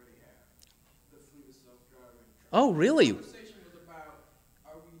actually already have the fleet of self-driving trucks. oh, really? The conversation was about,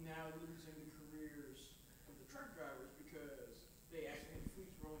 are we now losing the careers of the truck drivers because they actually have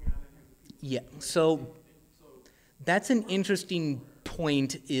fleets rolling out and have the people. Yeah, so that's an interesting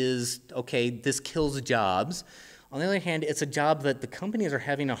point is, okay, this kills jobs. On the other hand, it's a job that the companies are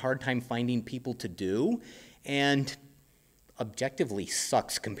having a hard time finding people to do, and objectively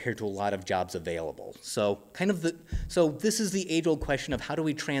sucks compared to a lot of jobs available. So so this is the age-old question of how do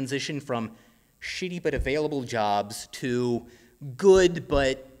we transition from shitty but available jobs to good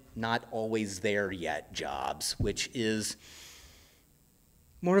but not always there yet jobs, which is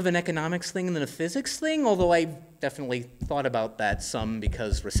more of an economics thing than a physics thing, although I've definitely thought about that some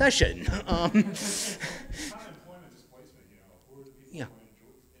because recession. Kind of employment displacement, who are the people Yeah.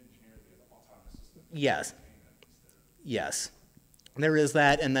 who engineer the autonomous system? Yes. Yes. There is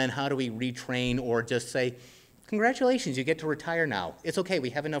that, and then how do we retrain or just say, congratulations, you get to retire now. It's okay,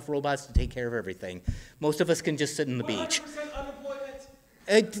 we have enough robots to take care of everything. Most of us can just sit on the beach. 100%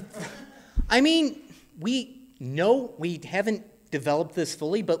 unemployment. I mean, we know we haven't developed this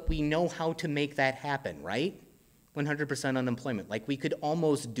fully, but we know how to make that happen, right? 100% unemployment. Like, we could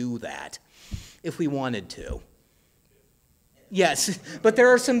almost do that if we wanted to. Yes, but there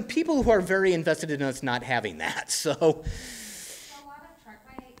are some people who are very invested in us not having that, so. So a lot of truck,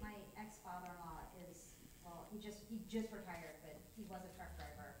 my ex-father-in-law is, well, he just retired, but he was a truck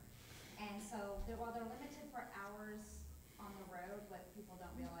driver. And so, while they're limited for hours on the road, what people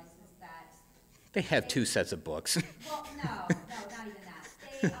don't realize is that They have two sets of books. well, no, not even that.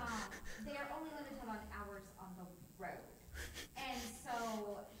 They are only limited on hours on the road. And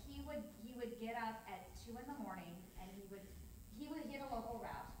so he would get up at 2 in the morning and he would hit a local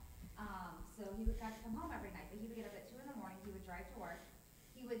route. So he would have to come home every night, but he would get up at 2 in the morning, he would drive to work.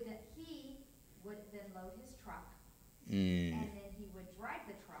 He would then load his truck, and then he would drive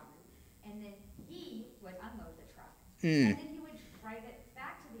the truck, and then he would unload the truck. And then he would drive it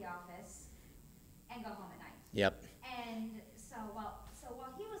back to the office and go home at night. Yep. And so while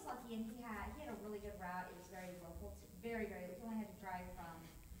he was lucky and he had a really good route, it was very local, very, he only had to drive from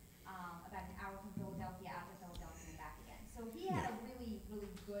about an hour from Philadelphia out to Philadelphia and back again. So he had a really,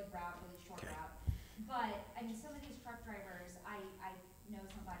 really good route, really short route. But I mean, some of these truck drivers, I know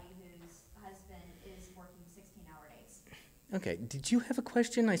somebody whose husband is working 16-hour days. Okay, did you have a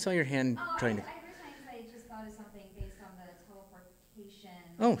question? I saw your hand trying to. I just thought of something based on the teleportation.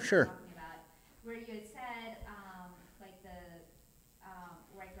 Oh, that you sure. were talking about, where you had said, like the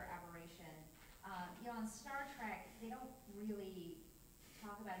Riker aberration. On Star Trek, they don't really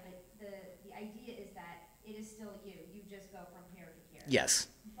talk about it, but the idea is that it is still you. You just go from here to here. Yes.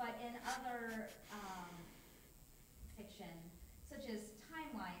 But in other fiction, such as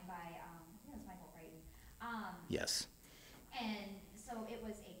Timeline by, I think it's Michael Crichton. Yes. And so it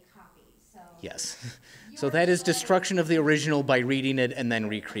was a copy. So Yes. you So were that is still- destruction of the original by reading it and then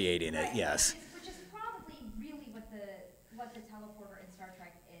recreating it. Right, Yes. Which is probably really what the teleporter in Star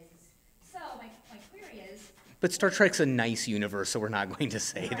Trek is. So my query is. But Star Trek's a nice universe, so we're not going to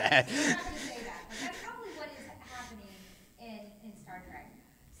say Right, that. we're not going to say that, but that's probably what is happening in Star Trek.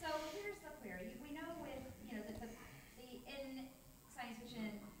 So here's the query. We know with, in science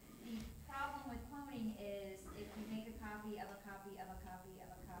fiction, the problem with cloning is if you make a copy of a copy of a copy of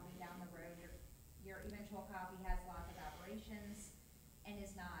a copy down the road, your eventual copy has lots of aberrations and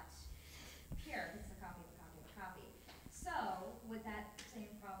is not pure. It's a copy of a copy of a copy. So would that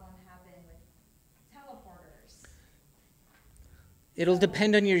same problem happen with teleporters? It'll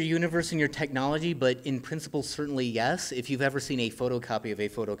depend on your universe and your technology, but in principle, certainly yes. If you've ever seen a photocopy of a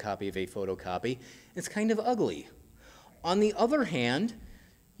photocopy of a photocopy, it's kind of ugly. On the other hand,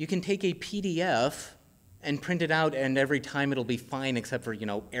 you can take a PDF and print it out, and every time it'll be fine except for,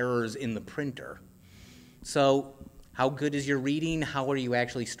 errors in the printer. So how good is your reading? How are you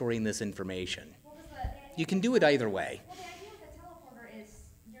actually storing this information? What was the idea? You can do it either way. Well, the idea with the teleporter is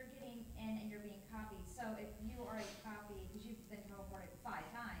you're getting in and you're being copied. So if you are a copy, because you've been teleported 5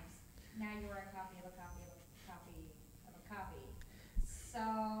 times, now you are a copy of a copy of a copy of a copy.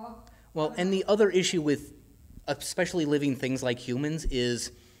 So. Well, and the other issue with especially living things like humans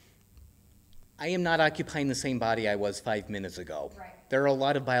is I am not occupying the same body I was 5 minutes ago. Right. There are a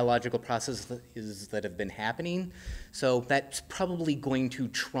lot of biological processes that have been happening, so that's probably going to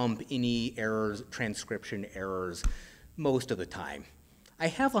trump any errors, transcription errors, most of the time. I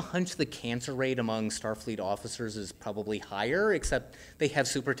have a hunch the cancer rate among Starfleet officers is probably higher, except they have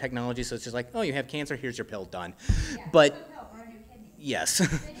super technology, so it's just like, oh, you have cancer, here's your pill, done. Yeah, But, good pill for a new kidney. yes.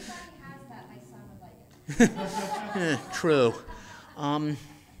 If anybody has that, my son would like it. True.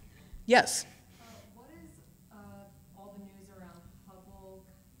 Yes. What is all the news around Hubble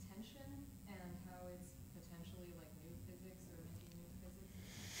tension and how it's potentially like new physics or making new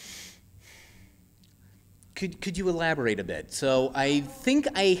physics? Could you elaborate a bit? So I think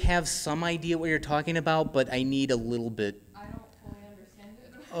I have some idea what you're talking about, but I need a little bit. I don't fully understand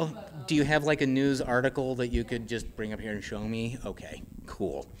it. Oh, but, do you have like a news article that you could just bring up here and show me? Okay,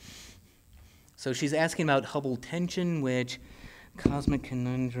 cool. So she's asking about Hubble tension, which cosmic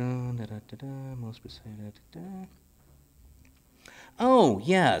conundrum, most precise, Oh,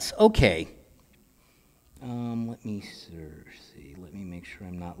 yes, okay. Let me see. Let me make sure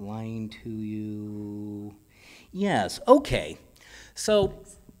I'm not lying to you. Yes, okay. So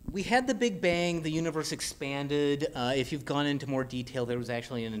we had the Big Bang, the universe expanded. If you've gone into more detail, there was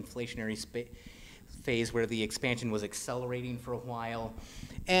actually an inflationary phase where the expansion was accelerating for a while.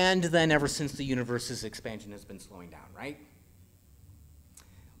 And then ever since, the universe's expansion has been slowing down, right?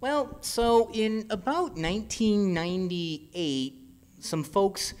 Well, so in about 1998, some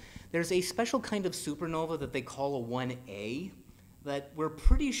folks, there's a special kind of supernova that they call a 1A that we're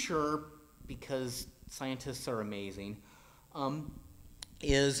pretty sure, because scientists are amazing,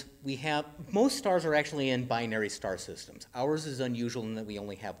 is we have, most stars are actually in binary star systems. Ours is unusual in that we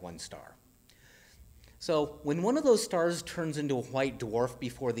only have one star. So when one of those stars turns into a white dwarf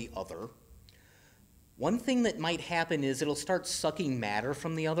before the other, one thing that might happen is it'll start sucking matter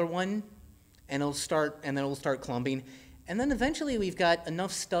from the other one, and then it'll start clumping, and then eventually we've got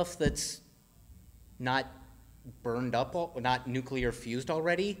enough stuff that's not burned up, not nuclear fused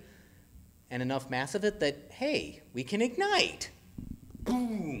already, and enough mass of it that, hey, we can ignite.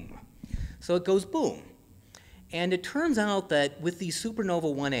 Boom. So it goes boom. And it turns out that with these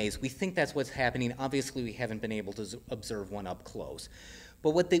supernova 1As, we think that's what's happening. Obviously, we haven't been able to observe one up close.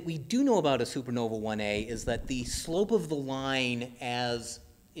 But what we do know about a supernova 1A is that the slope of the line as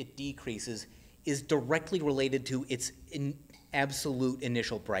it decreases is directly related to its absolute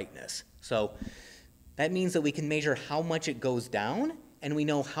initial brightness. So that means that we can measure how much it goes down, and we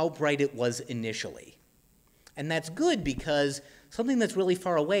know how bright it was initially. And that's good because something that's really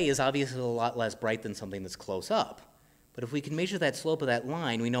far away is obviously a lot less bright than something that's close up. But if we can measure that slope of that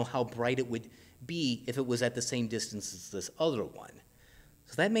line, we know how bright it would be if it was at the same distance as this other one.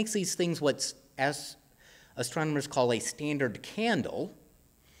 So that makes these things what astronomers call a standard candle.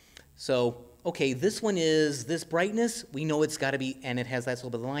 So, okay, this one is this brightness, we know it's got to be, and it has that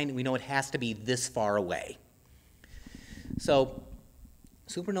slope of the line, we know it has to be this far away. So,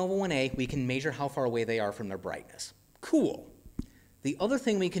 supernova 1A, we can measure how far away they are from their brightness. Cool. The other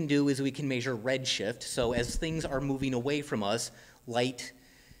thing we can do is we can measure redshift. So as things are moving away from us,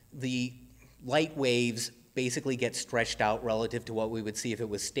 the light waves basically get stretched out relative to what we would see if it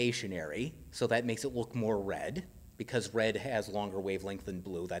was stationary. So that makes it look more red, because red has longer wavelength than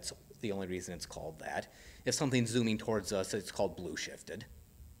blue. That's the only reason it's called that. If something's zooming towards us, it's called blue shifted.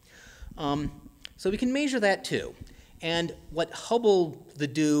 So we can measure that too. And what Hubble, the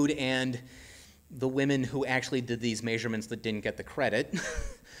dude, and the women who actually did these measurements that didn't get the credit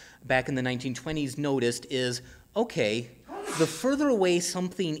back in the 1920s noticed is, okay, the further away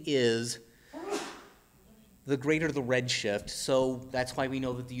something is, the greater the redshift, so that's why we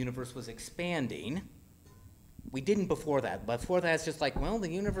know that the universe was expanding. We didn't before that. Before that, it's just like, well, the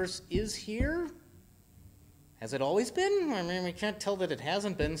universe is here. Has it always been? I mean, we can't tell that it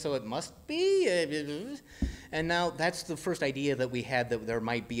hasn't been, so it must be. And now that's the first idea that we had, that there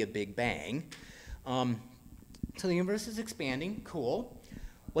might be a Big Bang. So the universe is expanding, cool.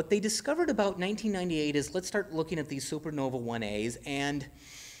 What they discovered about 1998 is, let's start looking at these supernova 1As, and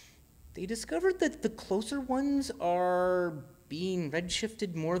they discovered that the closer ones are being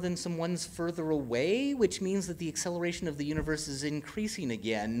redshifted more than some ones further away, which means that the acceleration of the universe is increasing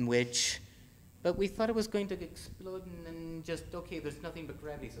again, but we thought it was going to explode and then just, okay, there's nothing but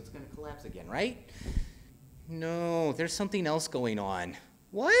gravity, so it's going to collapse again, right? No, there's something else going on.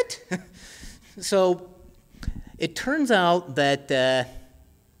 What? So it turns out that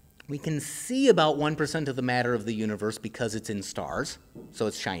we can see about 1% of the matter of the universe because it's in stars, so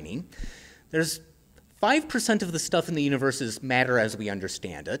it's shining. There's 5% of the stuff in the universe is matter as we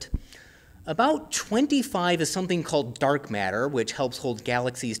understand it. About 25 is something called dark matter, which helps hold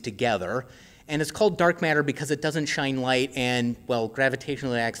galaxies together. And it's called dark matter because it doesn't shine light and, well,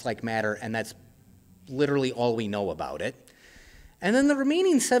 gravitationally acts like matter, and that's literally all we know about it. And then the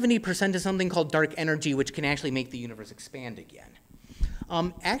remaining 70% is something called dark energy, which can actually make the universe expand again.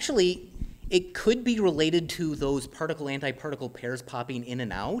 Actually, it could be related to those particle-antiparticle pairs popping in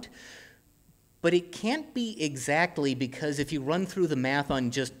and out, but it can't be exactly, because if you run through the math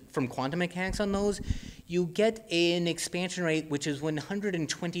on just from quantum mechanics on those, you get an expansion rate which is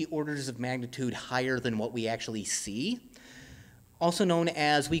 120 orders of magnitude higher than what we actually see, also known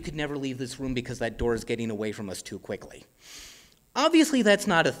as we could never leave this room because that door is getting away from us too quickly. Obviously, that's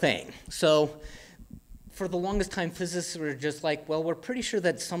not a thing. So for the longest time, physicists were just like, well, we're pretty sure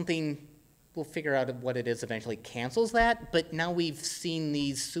that something, we'll figure out what it is eventually, cancels that. But now we've seen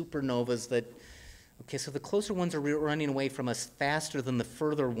these supernovas that, okay, so the closer ones are running away from us faster than the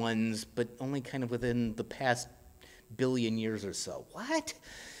further ones, but only kind of within the past billion years or so. What?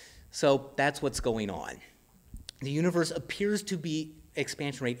 So that's what's going on. The universe appears to be,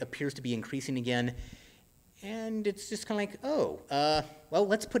 expansion rate appears to be increasing again. And it's just kind of like, oh, well,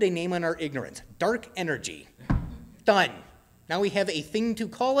 let's put a name on our ignorance. Dark energy. Done. Now we have a thing to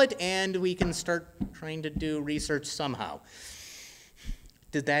call it, and we can start trying to do research somehow.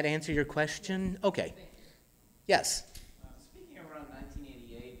 Did that answer your question? Okay. Yes. Speaking of around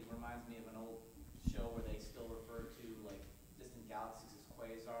 1988, it reminds me of an old show where they still refer to like distant galaxies as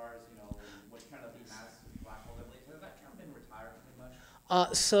quasars. You know, what kind of the massive black hole that has that term been retired pretty much?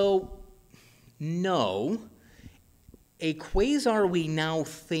 No. A quasar we now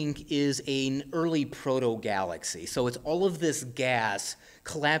think is an early proto-galaxy. So it's all of this gas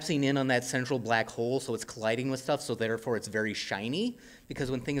collapsing in on that central black hole, so it's colliding with stuff, so therefore it's very shiny,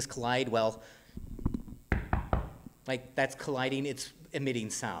 because when things collide, well, like that's colliding, it's emitting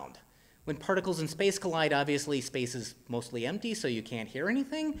sound. When particles in space collide, obviously space is mostly empty, so you can't hear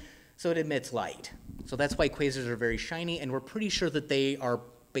anything, so it emits light. So that's why quasars are very shiny, and we're pretty sure that they are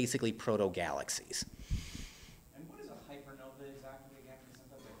basically proto-galaxies. And what is a hypernova exactly again? Because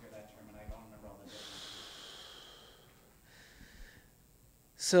sometimes I hear that term and I don't remember all the differences.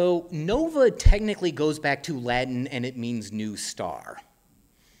 So nova technically goes back to Latin, and it means new star.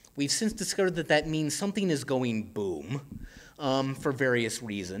 We've since discovered that that means something is going boom for various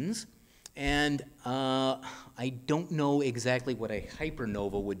reasons. And I don't know exactly what a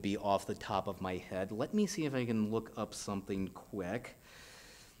hypernova would be off the top of my head. Let me see if I can look up something quick.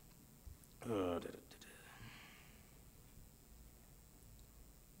 I did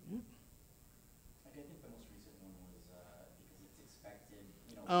think the most recent one was because it's expected,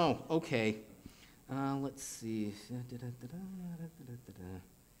 you know. Oh, okay. Let's see.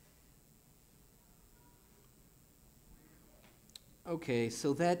 Okay,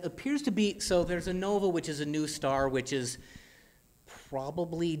 so that appears to be, so there's a nova, which is a new star, which is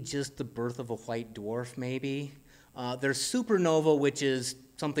probably just the birth of a white dwarf, maybe. There's supernova, which is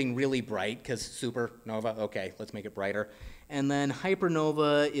something really bright, because supernova, okay, let's make it brighter. And then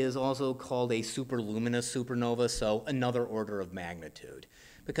hypernova is also called a superluminous supernova, so another order of magnitude.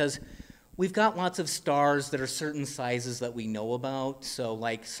 Because we've got lots of stars that are certain sizes that we know about, so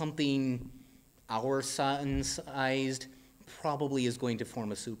like something our sun-sized probably is going to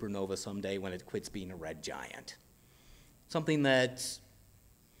form a supernova someday when it quits being a red giant. Something that's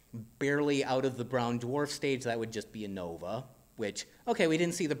barely out of the brown dwarf stage, that would just be a nova, which, okay, we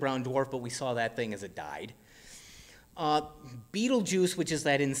didn't see the brown dwarf, but we saw that thing as it died. Betelgeuse, which is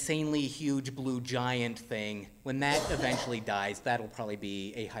that insanely huge blue giant thing, when that eventually dies, that'll probably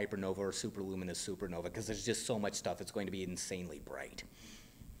be a hypernova or superluminous supernova, because there's just so much stuff, it's going to be insanely bright.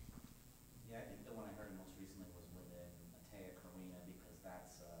 Yeah, I think the one I heard most recently was within Atea Carina, because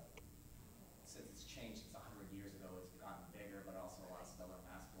that's, since it's changed since 100 years ago, it's gotten bigger, but also a lot of stellar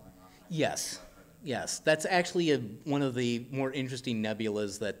mass going on. Yes. Yes, that's actually one of the more interesting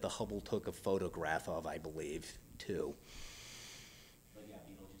nebulas that the Hubble took a photograph of, I believe, too. But yeah,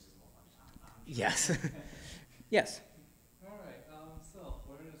 Betelgeuse is more fun to talk about. Yes. Yes. All right, so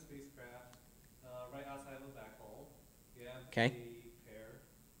we're in a spacecraft right outside of a black hole. We have Okay. a pair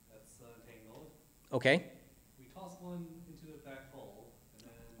that's entangled. Okay. We toss one into the black hole, and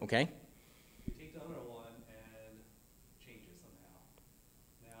then Okay. we take the other one and change it somehow.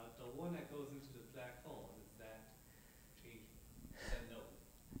 Now, the one that goes into the black hole, is that change? Is that no?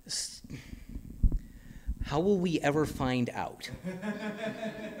 How will we ever find out?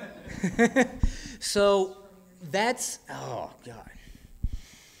 So that's, oh God.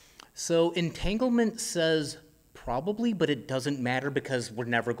 So entanglement says probably, but it doesn't matter because we're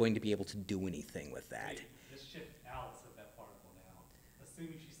never going to be able to do anything with that. Wait, let's shift Alice at that particle now,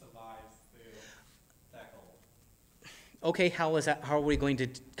 assuming she survives the black hole. Okay, how are we going to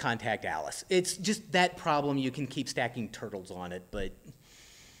contact Alice? It's just that problem, you can keep stacking turtles on it, but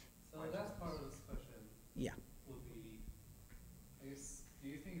So that's part of this question. yeah. Would be, I guess, do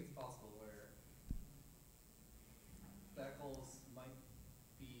you think it's possible where black holes might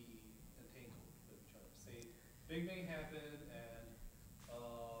be entangled with each other? Say, Big Bang happened and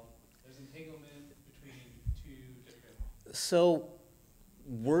there's entanglement between two different. So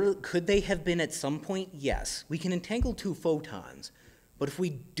could they have been at some point? Yes. We can entangle two photons, but if we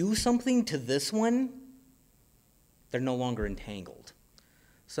do something to this one, they're no longer entangled.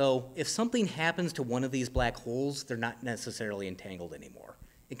 So if something happens to one of these black holes, they're not necessarily entangled anymore.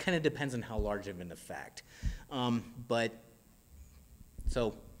 It kind of depends on how large of an effect.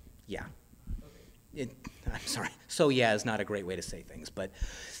 So yeah. I'm sorry. So yeah is not a great way to say things, but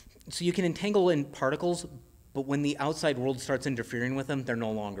so you can entangle in particles, but when the outside world starts interfering with them, they're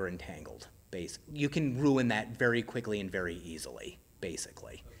no longer entangled. You can ruin that very quickly and very easily,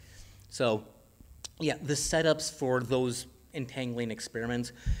 basically. So yeah, the setups for those entangling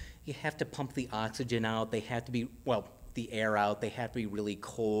experiments you have to pump the oxygen out. They have to be, well, the air out. They have to be really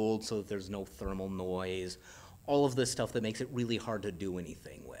cold so that there's no thermal noise. All of this stuff that makes it really hard to do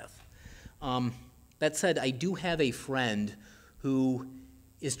anything with. That said, I do have a friend who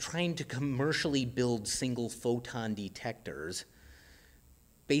is trying to commercially build single photon detectors,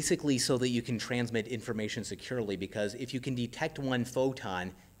 basically so that you can transmit information securely, because if you can detect one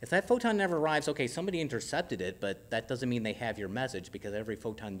photon, if that photon never arrives, okay, somebody intercepted it, but that doesn't mean they have your message, because every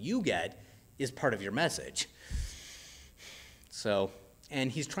photon you get is part of your message. So,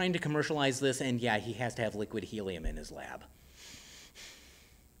 and he's trying to commercialize this, and yeah, he has to have liquid helium in his lab,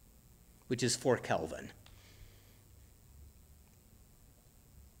 which is 4 Kelvin,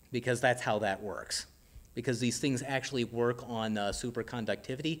 because that's how that works. Because these things actually work on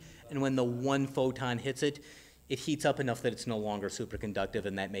superconductivity, and when the one photon hits it, it heats up enough that it's no longer superconductive,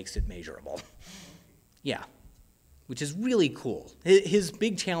 and that makes it measurable. Yeah, which is really cool. His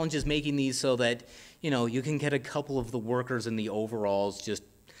big challenge is making these so that, you know, you can get a couple of the workers in the overalls just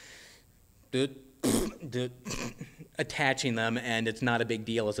attaching them, and it's not a big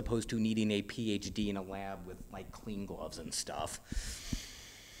deal, as opposed to needing a PhD in a lab with like clean gloves and stuff.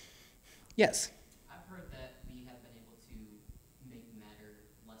 Yes? I've heard that we have been able to make matter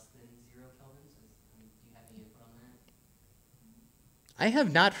less than 0 Kelvin. So do you have any input on that? I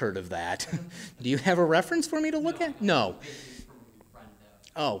have not heard of that. Do you have a reference for me to look at? No.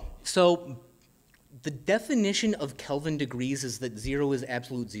 Oh, so the definition of Kelvin degrees is that 0 is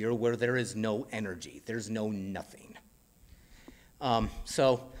absolute 0, where there is no energy. There's no nothing.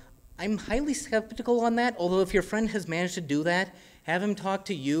 So I'm highly skeptical on that, although if your friend has managed to do that, have him talk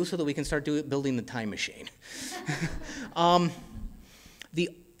to you so that we can start building the time machine. And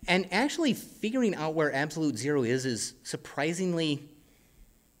actually figuring out where absolute 0 is surprisingly,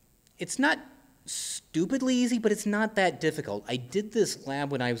 it's not stupidly easy, but it's not that difficult. I did this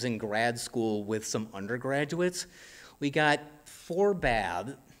lab when I was in grad school with some undergraduates. We got 4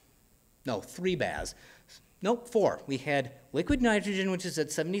 baths. Nope, 4. We had liquid nitrogen, which is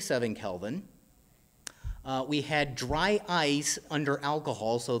at 77 Kelvin. We had dry ice under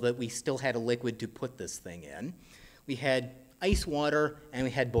alcohol so that we still had a liquid to put this thing in. We had ice water, and we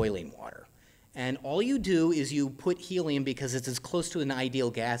had boiling water. And all you do is you put helium, because it's as close to an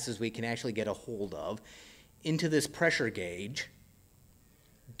ideal gas as we can actually get a hold of, into this pressure gauge,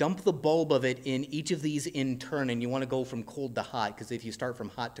 dump the bulb of it in each of these in turn, and you want to go from cold to hot, because if you start from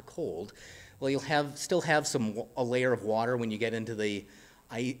hot to cold, well, you'll still have a layer of water when you get into the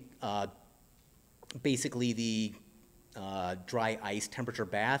basically the dry ice temperature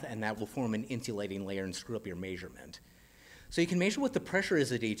bath, and that will form an insulating layer and screw up your measurement. So you can measure what the pressure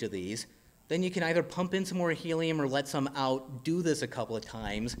is at each of these. Then you can either pump in some more helium or let some out, do this a couple of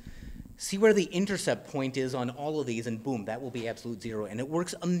times, see where the intercept point is on all of these, and boom, that will be absolute 0. And it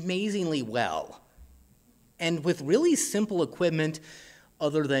works amazingly well. And with really simple equipment,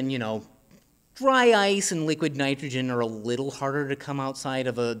 other than, you know, dry ice and liquid nitrogen are a little harder to come outside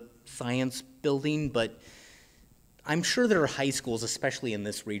of a science building, but I'm sure there are high schools, especially in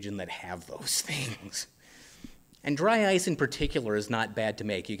this region, that have those things. And dry ice in particular is not bad to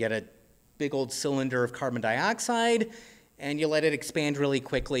make. You get a big old cylinder of carbon dioxide, and you let it expand really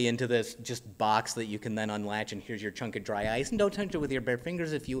quickly into this just box that you can then unlatch, and here's your chunk of dry ice. And don't touch it with your bare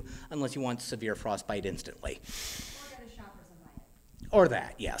fingers unless you want severe frostbite instantly. Or go to Shoppers and buy it. Or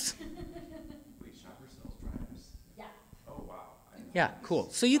that, yes. Wait, Shopper sells dry ice? Yeah. Oh, wow. Yeah, cool.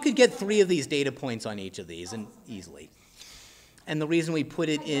 So you could get 3 of these data points on each of these, and easily. And the reason we put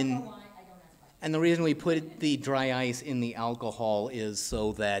it in, and the reason we put the dry ice in the alcohol is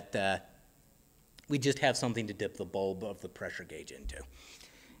so that we just have something to dip the bulb of the pressure gauge into.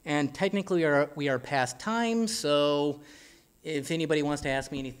 And technically we are past time, so if anybody wants to ask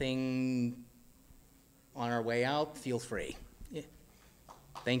me anything on our way out, feel free. Yeah.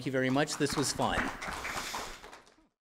 Thank you very much. This was fun.